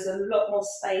should feel there's a lot more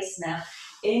space now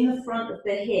in the front of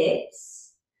the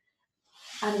hips.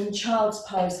 And in child's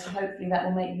pose, hopefully that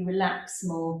will make you relax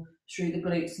more through the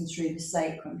glutes and through the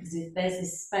sacrum, because if there's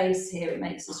this space here, it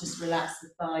makes us just relax the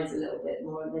thighs a little bit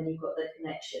more, and then you've got the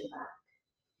connection back.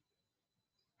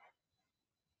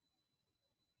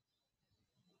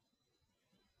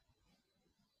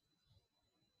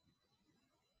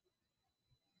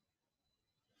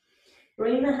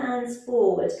 Bring the hands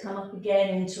forward, come up again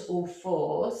into all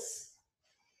fours.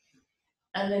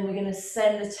 And then we're going to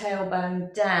send the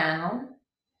tailbone down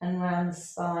and round the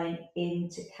spine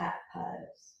into cat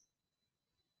pose.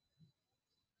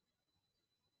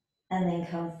 And then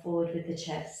come forward with the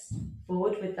chest,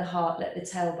 forward with the heart, let the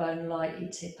tailbone lightly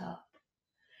tip up.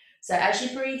 So as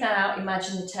you breathe out,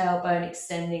 imagine the tailbone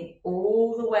extending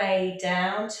all the way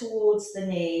down towards the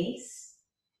knees.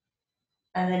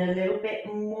 And then a little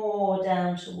bit more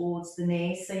down towards the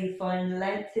knees, so you find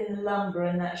length in the lumbar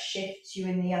and that shifts you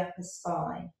in the upper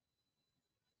spine.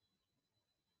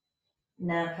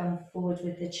 Now come forward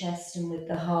with the chest and with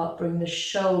the heart, bring the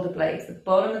shoulder blades, the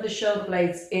bottom of the shoulder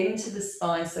blades into the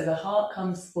spine so the heart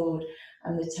comes forward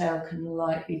and the tail can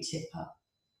lightly tip up.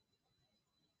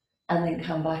 And then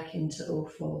come back into all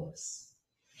fours.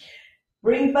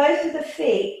 Bring both of the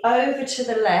feet over to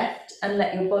the left and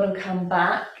let your bottom come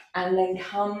back. And then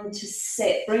come to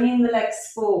sit, bringing the legs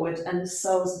forward and the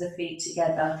soles of the feet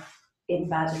together in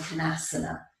Baddha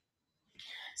Konasana.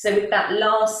 So with that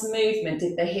last movement,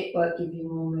 did the hip work give you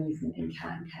more movement in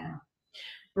cat-cow?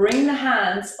 Bring the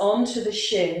hands onto the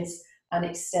shins and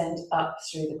extend up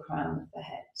through the crown of the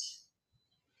head.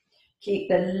 Keep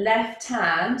the left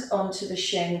hand onto the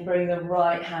shin, bring the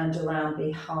right hand around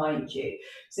behind you.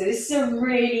 So this is a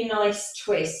really nice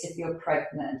twist if you're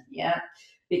pregnant, yeah?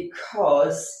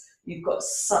 Because you've got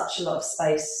such a lot of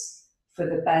space for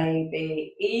the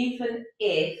baby, even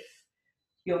if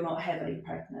you're not heavily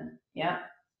pregnant, yeah?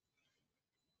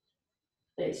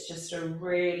 It's just a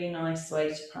really nice way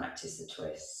to practice a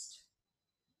twist.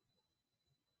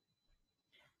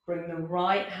 Bring the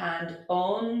right hand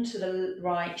onto the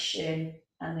right shin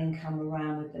and then come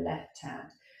around with the left hand.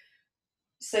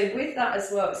 So with that as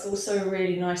well, it's also a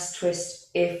really nice twist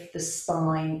if the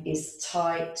spine is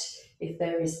tight, if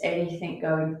there is anything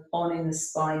going on in the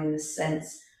spine in the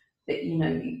sense that, you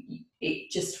know, it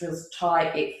just feels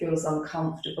tight, it feels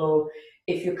uncomfortable.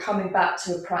 If you're coming back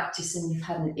to a practice and you've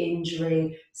had an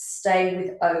injury, stay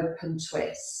with open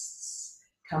twists.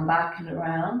 Come back and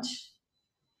around.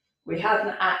 We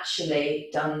haven't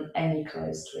actually done any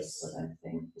closed twists, I don't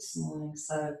think, this morning,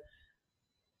 so.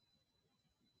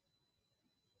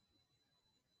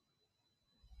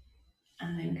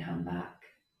 And then come back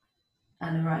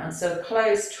and around. So a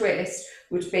closed twist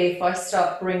would be if I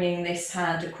start bringing this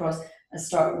hand across and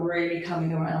start really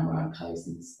coming around where I'm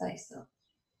closing the space up.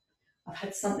 I've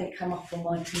had something come up on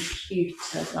my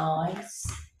computer, guys.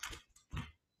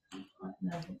 I don't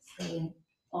know what's going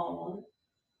on.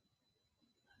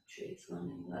 Actually, it's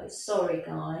running low. Sorry,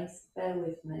 guys. Bear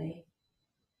with me.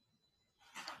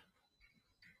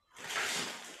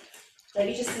 So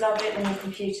you just love it when your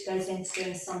computer goes into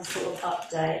doing some sort of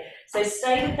update. So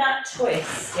stay with that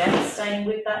twist, yeah? Staying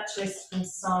with that twist from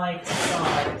side to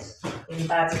side in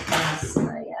Baddha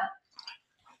Konasana, yeah?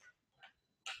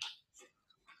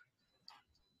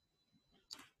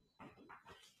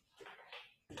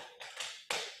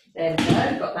 There we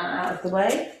go, got that out of the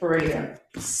way. Brilliant.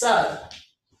 So,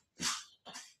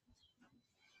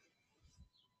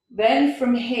 then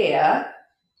from here,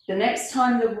 the next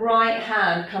time the right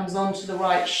hand comes onto the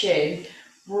right shin,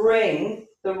 bring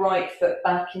the right foot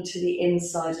back into the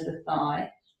inside of the thigh.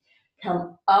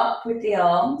 Come up with the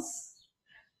arms.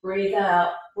 Breathe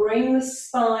out. Bring the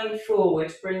spine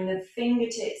forward. Bring the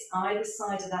fingertips either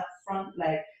side of that front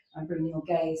leg and bring your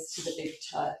gaze to the big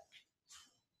toe.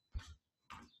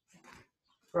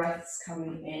 Breaths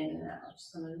coming in and out.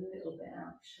 Just gone a little bit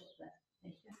out short there.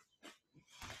 There you go.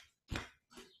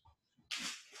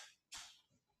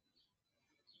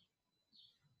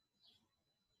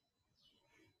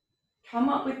 Come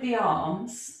up with the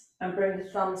arms and bring the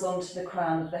thumbs onto the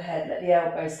crown of the head. Let the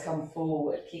elbows come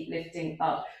forward. Keep lifting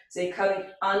up. So you're coming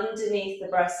underneath the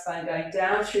breastbone, going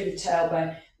down through the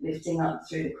tailbone, lifting up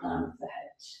through the crown of the head.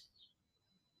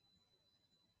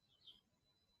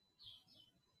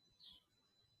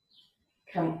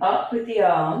 Come up with the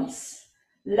arms.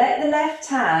 Let the left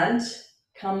hand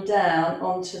come down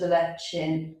onto the left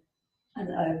shin and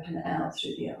open out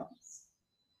through the arms.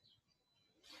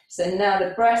 So now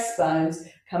the breastbone's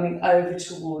coming over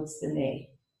towards the knee.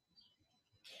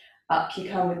 Up you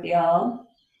come with the arm.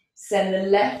 Send the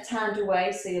left hand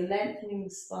away, so you're lengthening the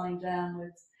spine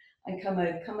downwards, and come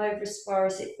over as far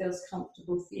as it feels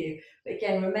comfortable for you. But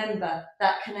again, remember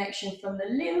that connection from the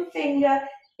little finger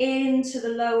into the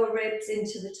lower ribs,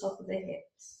 into the top of the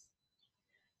hips.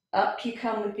 Up you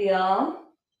come with the arm.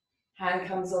 Hand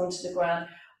comes onto the ground.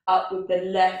 Up with the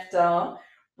left arm.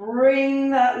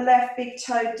 Bring that left big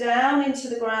toe down into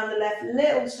the ground, the left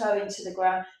little toe into the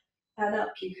ground, and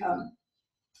up you come.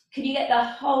 Can you get the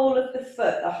whole of the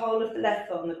foot, the whole of the left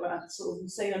foot on the ground, sort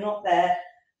of, so you're not there,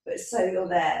 but so you're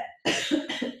there.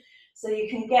 So you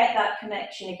can get that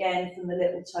connection again from the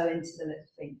little toe into the little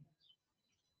finger.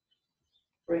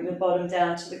 Bring the bottom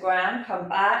down to the ground, come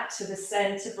back to the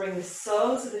center, bring the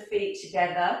soles of the feet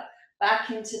together, back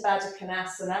into Baddha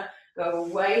Konasana. Go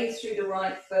away through the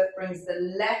right foot, brings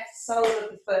the left sole of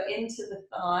the foot into the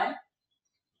thigh.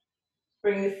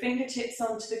 Bring the fingertips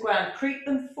onto the ground, creep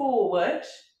them forward,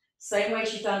 same way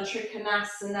as you've done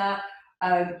Trikonasana,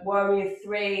 Warrior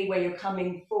 3, where you're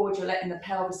coming forward, you're letting the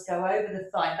pelvis go over the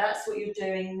thigh. That's what you're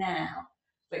doing now,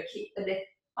 but keep the lift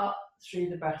up through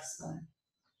the breastbone.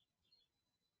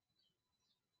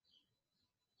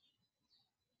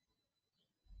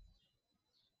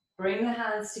 Bring the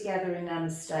hands together in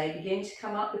Namaste. Begin to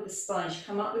come up with the spine. As you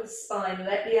come up with the spine,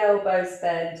 let the elbows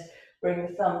bend. Bring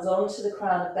the thumbs onto the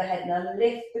crown of the head. Now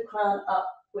lift the crown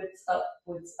upwards,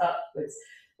 upwards, upwards.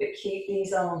 But keep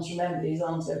these arms, remember these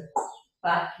arms are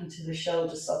back into the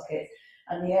shoulder socket.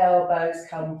 And the elbows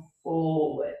come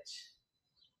forward.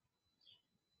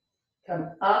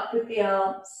 Come up with the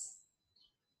arms.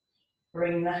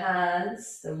 Bring the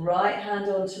hands, the right hand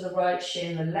onto the right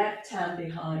shin, the left hand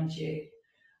behind you.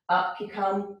 Up you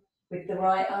come with the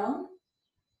right arm,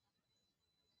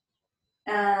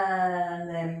 and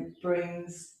then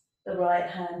brings the right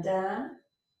hand down,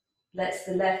 lets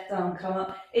the left arm come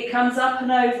up. It comes up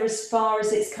and over as far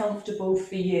as it's comfortable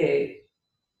for you.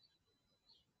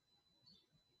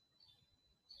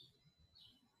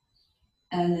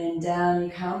 And then down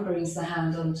you come, brings the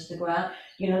hand onto the ground.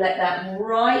 You're going to let that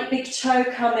right big toe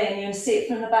come in. You're going to see it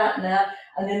from the back now,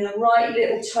 and then the right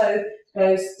little toe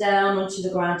goes down onto the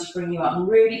ground to bring you up. And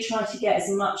really try to get as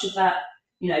much of that,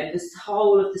 you know, the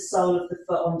whole of the sole of the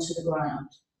foot onto the ground.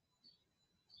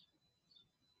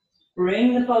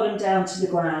 Bring the bottom down to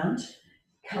the ground.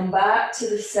 Come back to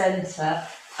the center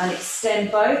and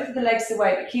extend both of the legs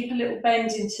away, but keep a little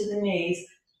bend into the knees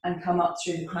and come up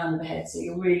through the crown of the head. So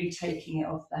you're really taking it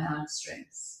off the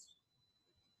hamstrings.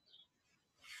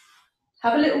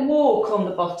 Have a little walk on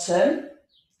the bottom.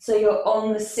 So you're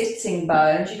on the sitting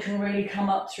bones. You can really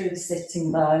come up through the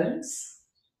sitting bones.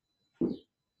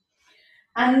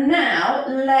 And now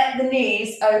let the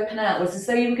knees open outwards as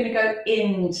though you were going to go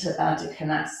into Baddha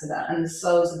Konasana and the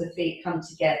soles of the feet come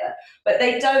together. But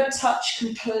they don't touch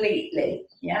completely.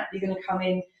 Yeah, you're going to come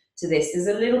in to this.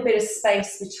 There's a little bit of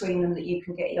space between them that you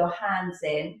can get your hands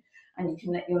in, and you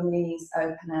can let your knees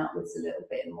open outwards a little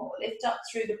bit more. Lift up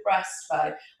through the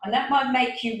breastbone, and that might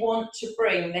make you want to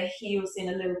bring the heels in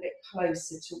a little bit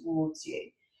closer towards you.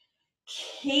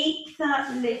 Keep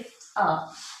that lift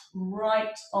up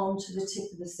right onto the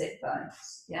tip of the sit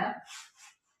bones, yeah?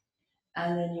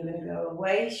 And then you're going to go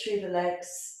away through the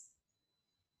legs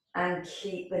and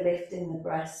keep the lift in the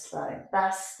breastbone.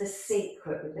 That's the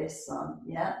secret with this one,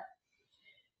 yeah?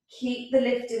 Keep the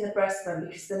lift in the breastbone,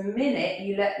 because the minute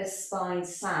you let the spine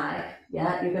sag,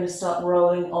 yeah, you're going to start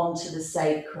rolling onto the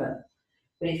sacrum.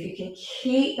 But if you can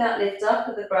keep that lift up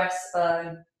of the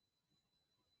breastbone,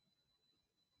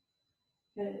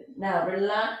 now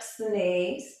relax the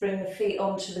knees, bring the feet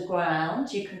onto the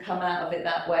ground. You can come out of it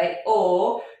that way,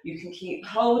 or you can keep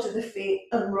hold of the feet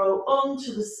and roll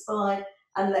onto the spine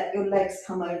and let your legs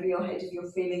come over your head if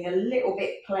you're feeling a little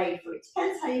bit playful. It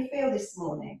depends how you feel this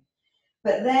morning.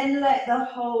 But then let the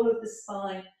whole of the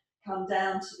spine come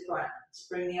down to the ground.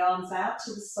 Bring the arms out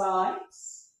to the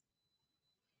sides.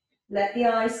 Let the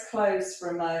eyes close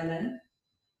for a moment.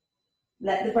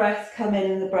 Let the breath come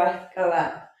in and the breath go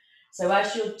out. So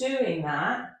as you're doing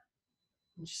that,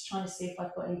 I'm just trying to see if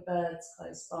I've got any birds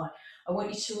close by. I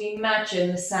want you to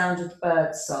imagine the sound of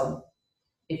bird song.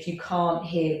 if you can't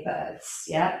hear birds,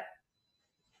 yeah?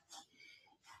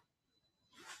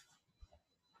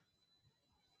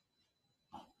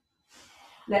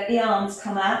 Let the arms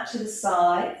come out to the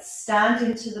sides, stand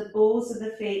into the balls of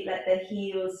the feet, let the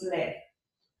heels lift.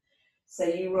 So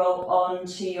you roll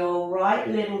onto your right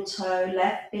little toe,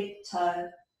 left big toe,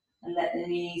 and let the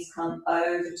knees come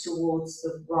over towards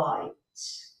the right.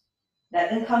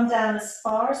 Let them come down as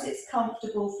far as it's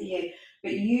comfortable for you,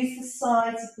 but use the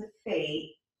sides of the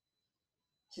feet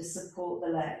to support the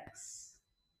legs.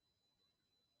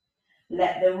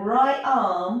 Let the right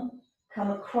arm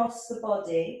come across the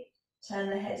body, turn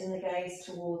the head and the gaze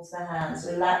towards the hands,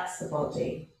 relax the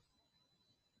body.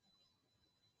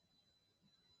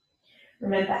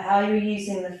 Remember, how you're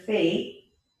using the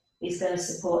feet is going to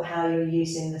support how you're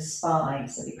using the spine.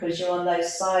 So because you're on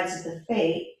those sides of the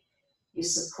feet, you're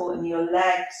supporting your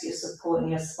legs, you're supporting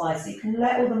your spine. So you can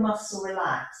let all the muscle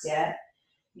relax, yeah?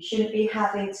 You shouldn't be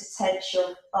having to tense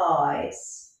your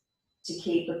thighs to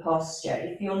keep the posture.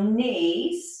 If your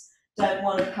knees don't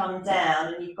want to come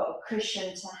down and you've got a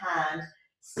cushion to hand,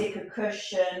 stick a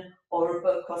cushion or a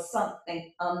book or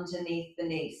something underneath the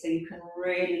knee so you can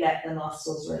really let the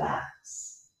muscles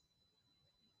relax.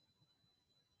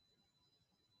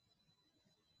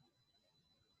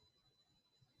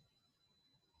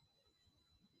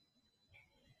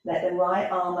 Let the right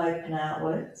arm open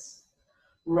outwards.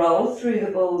 Roll through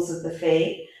the balls of the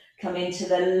feet. Come into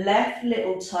the left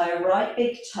little toe, right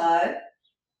big toe.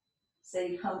 So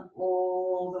you come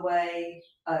all the way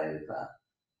over.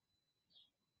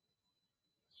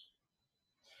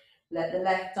 Let the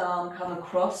left arm come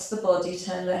across the body,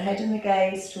 turn the head and the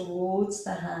gaze towards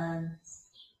the hands.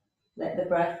 Let the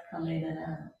breath come in and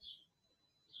out.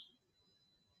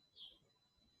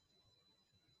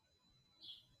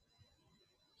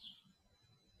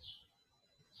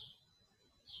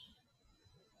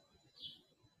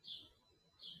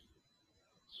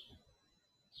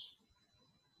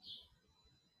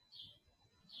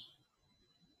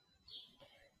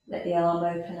 Let the arm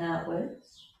open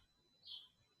outwards.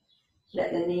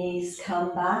 Let the knees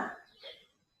come back.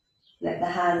 Let the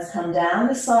hands come down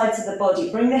the sides of the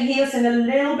body. Bring the heels in a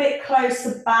little bit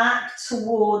closer back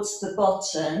towards the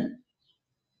bottom.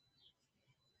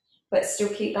 But still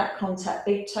keep that contact.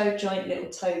 Big toe joint, little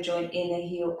toe joint, inner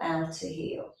heel, outer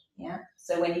heel. Yeah.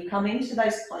 So when you come into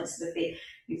those points of the feet,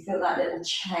 you feel that little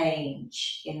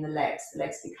change in the legs. The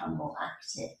legs become more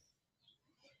active.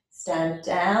 Stand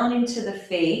down into the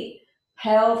feet.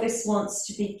 Pelvis wants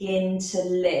to begin to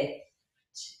lift.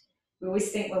 We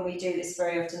always think when we do this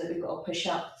very often that we've got to push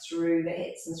up through the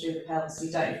hips and through the pelvis. We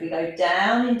don't. If we go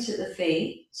down into the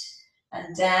feet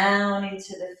and down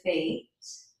into the feet,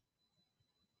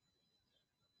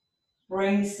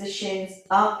 brings the shins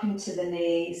up into the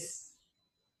knees,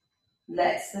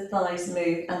 lets the thighs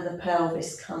move and the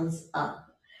pelvis comes up.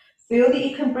 Feel that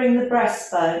you can bring the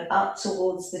breastbone up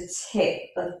towards the tip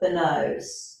of the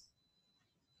nose.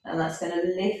 And that's going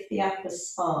to lift the upper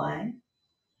spine.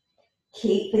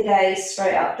 Keep the gaze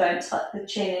straight up. Don't tuck the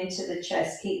chin into the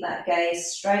chest. Keep that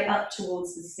gaze straight up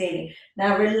towards the ceiling.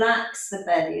 Now relax the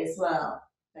belly as well,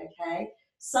 okay?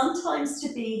 Sometimes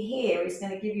to be here is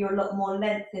going to give you a lot more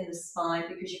length in the spine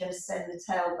because you're going to send the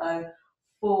tailbone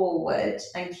forward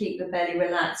and keep the belly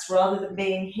relaxed rather than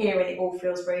being here and it all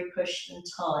feels very pushed and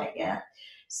tight, yeah?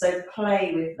 So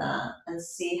play with that and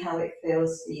see how it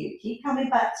feels for you. Keep coming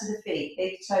back to the feet.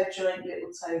 Big toe joint,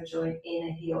 little toe joint,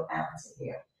 inner heel, outer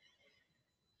heel.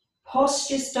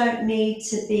 Postures don't need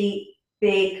to be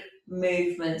big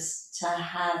movements to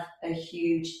have a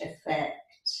huge effect.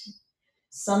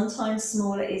 Sometimes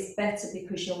smaller is better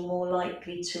because you're more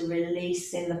likely to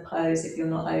release in the pose if you're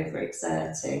not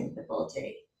overexerting the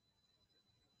body.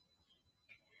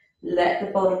 Let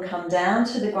the bottom come down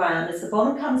to the ground. As the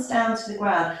bottom comes down to the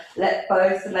ground, let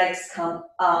both the legs come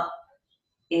up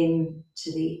into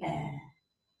the air.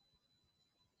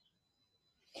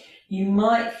 You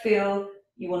might feel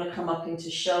you want to come up into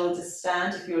shoulder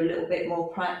stand if you're a little bit more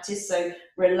practiced. So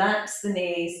relax the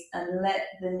knees and let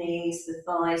the knees, the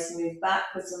thighs move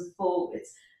backwards and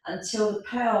forwards until the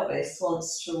pelvis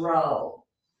wants to roll.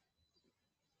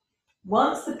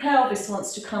 Once the pelvis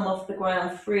wants to come off the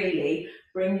ground freely,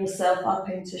 bring yourself up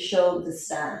into shoulder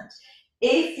stand.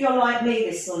 If you're like me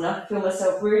this morning, I feel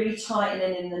myself really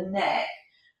tightening in the neck,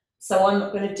 so I'm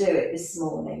not going to do it this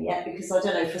morning, yeah, because I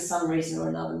don't know, for some reason or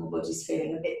another, my body's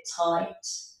feeling a bit tight,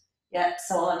 yeah,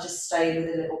 so I'll just stay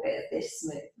with a little bit of this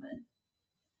movement.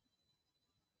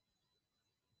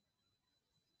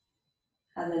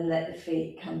 And then let the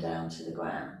feet come down to the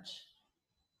ground.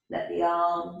 Let the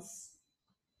arms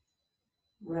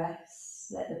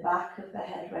Rest. Let the back of the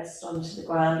head rest onto the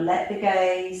ground. Let the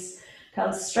gaze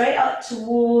come straight up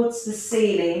towards the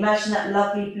ceiling. Imagine that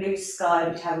lovely blue sky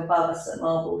we have above us at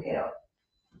Marble Hill.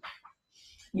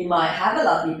 You might have a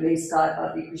lovely blue sky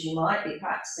above you because you might be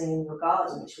practicing in your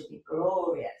garden, which would be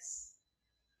glorious.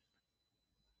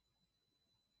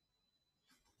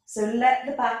 So let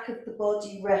the back of the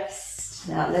body rest.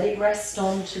 Now let it rest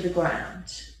onto the ground.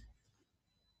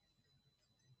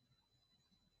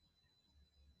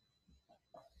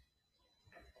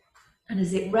 And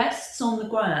as it rests on the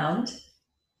ground,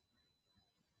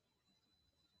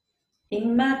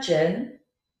 imagine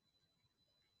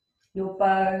your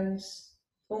bones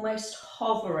almost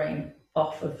hovering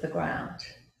off of the ground,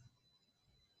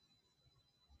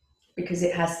 because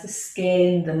it has the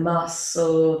skin, the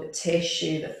muscle, the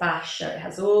tissue, the fascia, it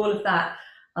has all of that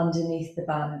underneath the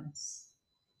bones.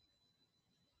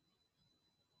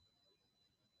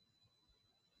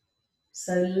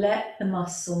 So let the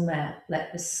muscle melt,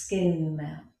 let the skin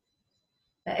melt,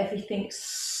 let everything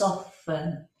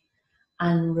soften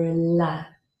and relax,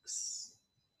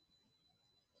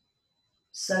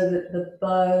 so that the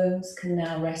bones can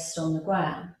now rest on the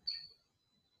ground.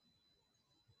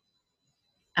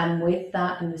 And with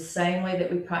that, in the same way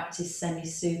that we practice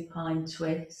semi-supine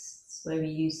twists, where we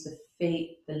use the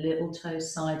feet, the little toe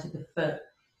side of the foot,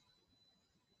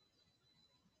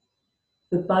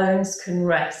 the bones can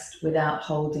rest without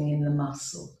holding in the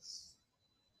muscles.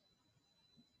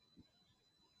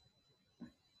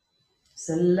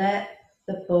 So let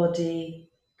the body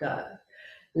go.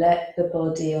 Let the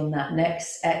body on that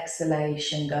next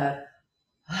exhalation go.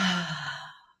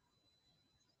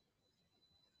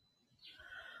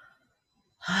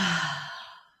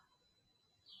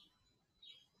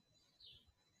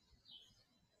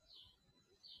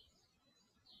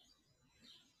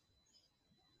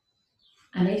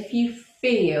 And if you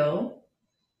feel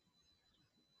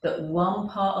that one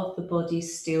part of the body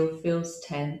still feels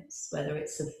tense, whether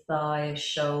it's a thigh, a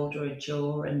shoulder, a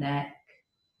jaw, a neck,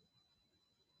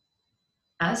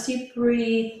 as you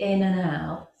breathe in and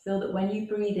out, feel that when you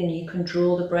breathe in, you can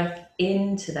draw the breath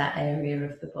into that area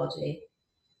of the body.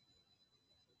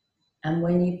 And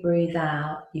when you breathe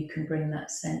out, you can bring that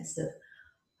sense of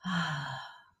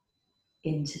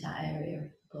into that area of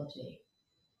the body.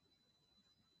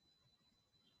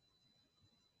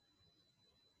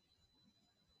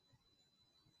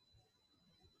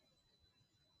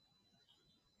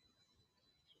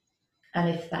 And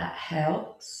if that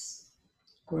helps,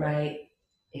 great.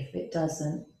 If it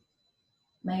doesn't,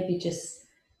 maybe just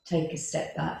take a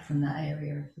step back from that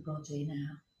area of the body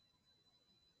now.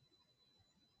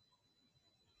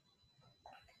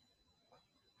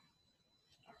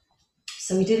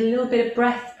 So we did a little bit of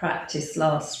breath practice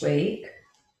last week.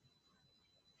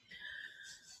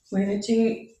 We're going to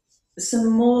do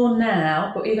some more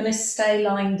now, but we're going to stay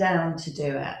lying down to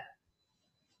do it.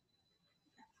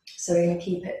 So we're going to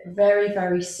keep it very,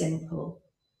 very simple.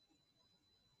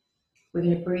 We're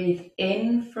going to breathe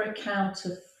in for a count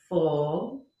of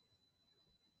 4,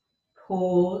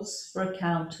 pause for a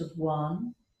count of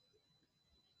 1,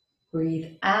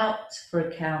 breathe out for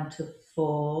a count of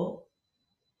 4,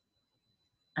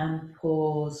 and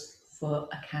pause for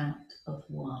a count of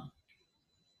 1.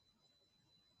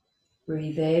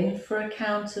 Breathe in for a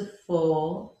count of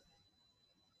 4,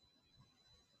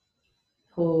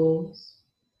 pause,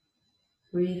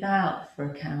 breathe out for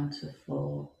a count of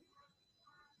 4,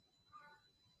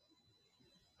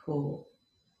 pause,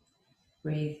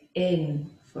 breathe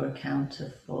in for a count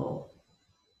of 4,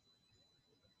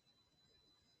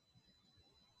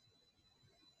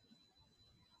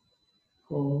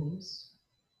 pause,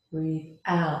 breathe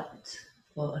out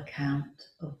for a count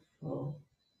of 4.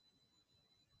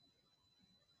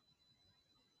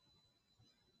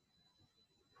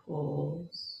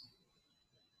 Pause.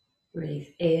 Breathe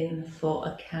in for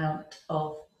a count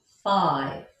of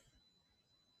 5.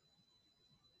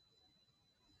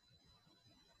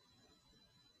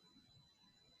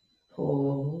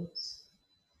 Pause.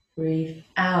 Breathe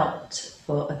out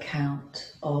for a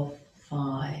count of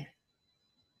 5.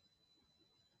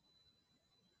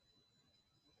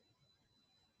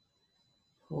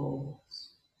 Pause.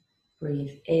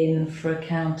 Breathe in for a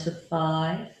count of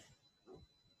 5.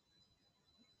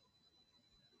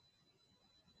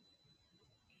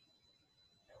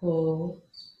 Pause.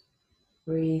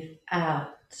 Breathe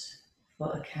out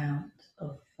for a count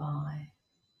of 5.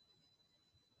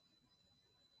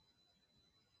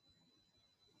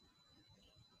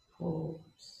 Pause.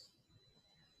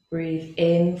 Breathe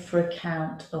in for a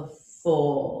count of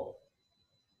 4.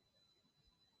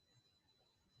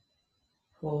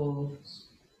 Pause.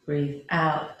 Breathe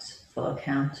out for a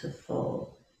count of 4.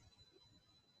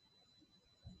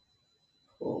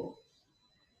 Pause.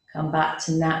 Come back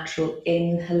to natural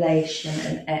inhalation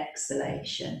and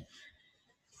exhalation.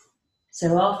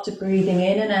 So after breathing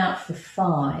in and out for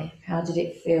 5, how did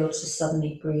it feel to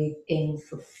suddenly breathe in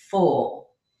for 4?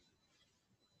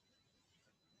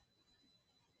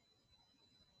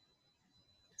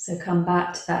 So come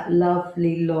back to that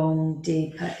lovely, long,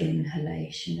 deeper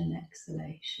inhalation and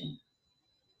exhalation.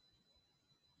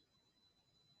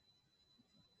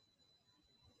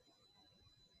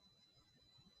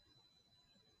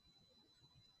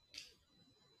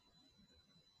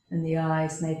 And the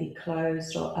eyes may be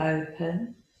closed or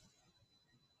open.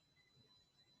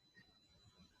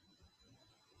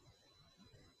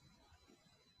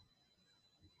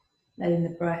 Letting the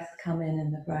breath come in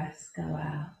and the breath go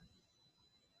out.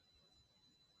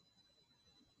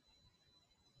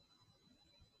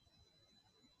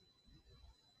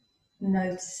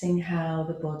 Noticing how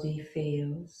the body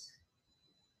feels.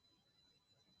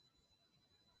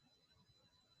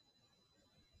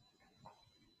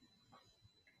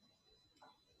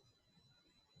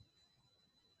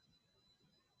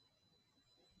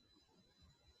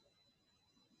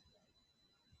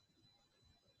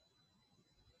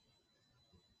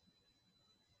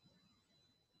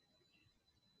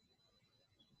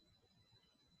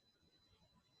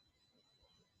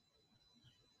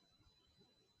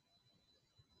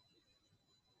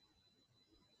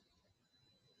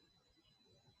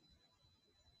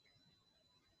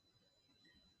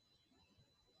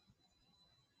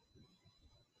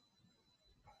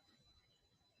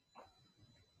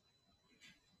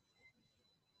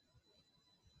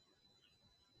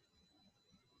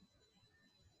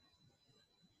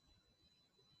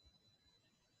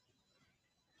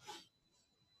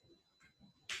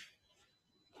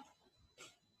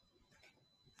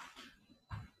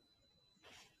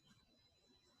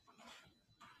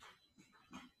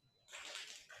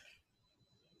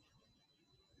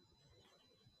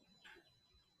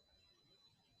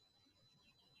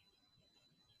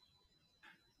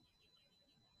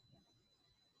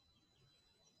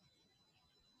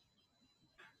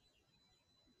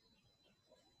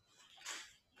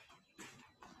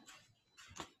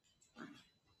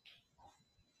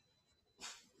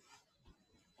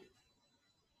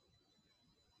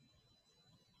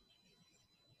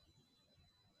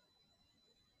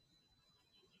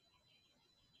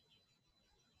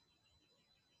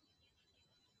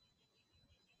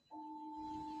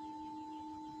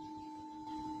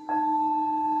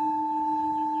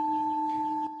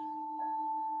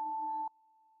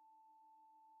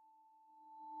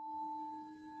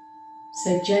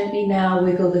 So gently now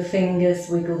wiggle the fingers,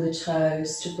 wiggle the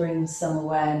toes to bring some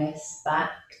awareness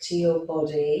back to your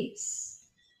bodies.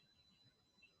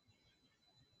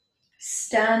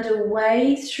 Stand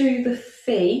away through the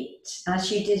feet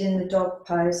as you did in the dog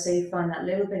pose, so you find that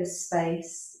little bit of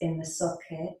space in the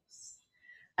sockets.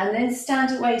 And then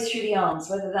stand away through the arms,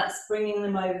 whether that's bringing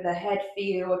them over the head for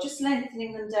you or just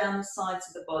lengthening them down the sides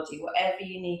of the body, whatever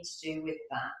you need to do with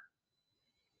that.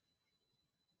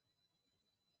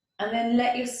 And then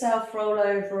let yourself roll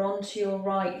over onto your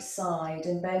right side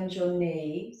and bend your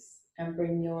knees and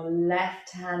bring your left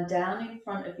hand down in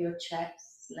front of your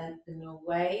chest, lengthen your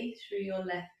way through your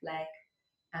left leg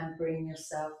and bring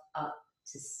yourself up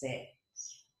to sit.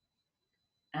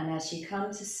 And as you come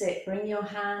to sit, bring your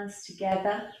hands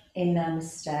together in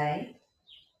Namaste.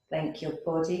 Thank your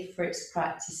body for its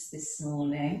practice this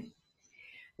morning.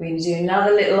 We're going to do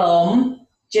another little Om.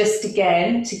 Just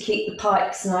again, to keep the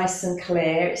pipes nice and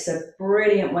clear. It's a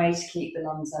brilliant way to keep the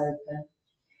lungs open.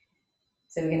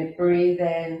 So we're going to breathe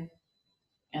in,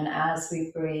 and as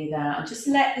we breathe out, just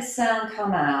let the sound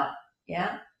come out,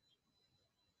 yeah?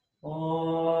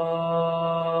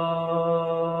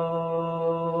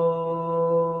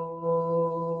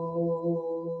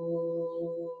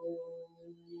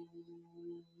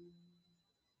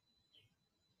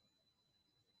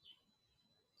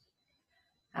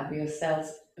 Have yourselves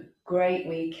a great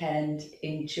weekend.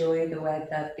 Enjoy the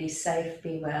weather. Be safe,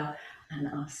 be well, and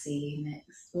I'll see you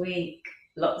next week.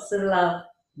 Lots of love.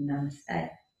 Namaste.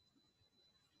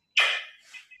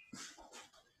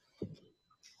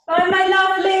 Bye,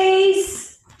 my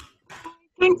lovelies.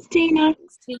 Thanks, Tina.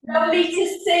 Lovely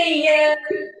to see you.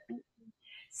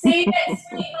 See you next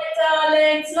week, my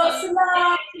darlings. Lots of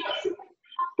love.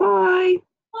 Bye.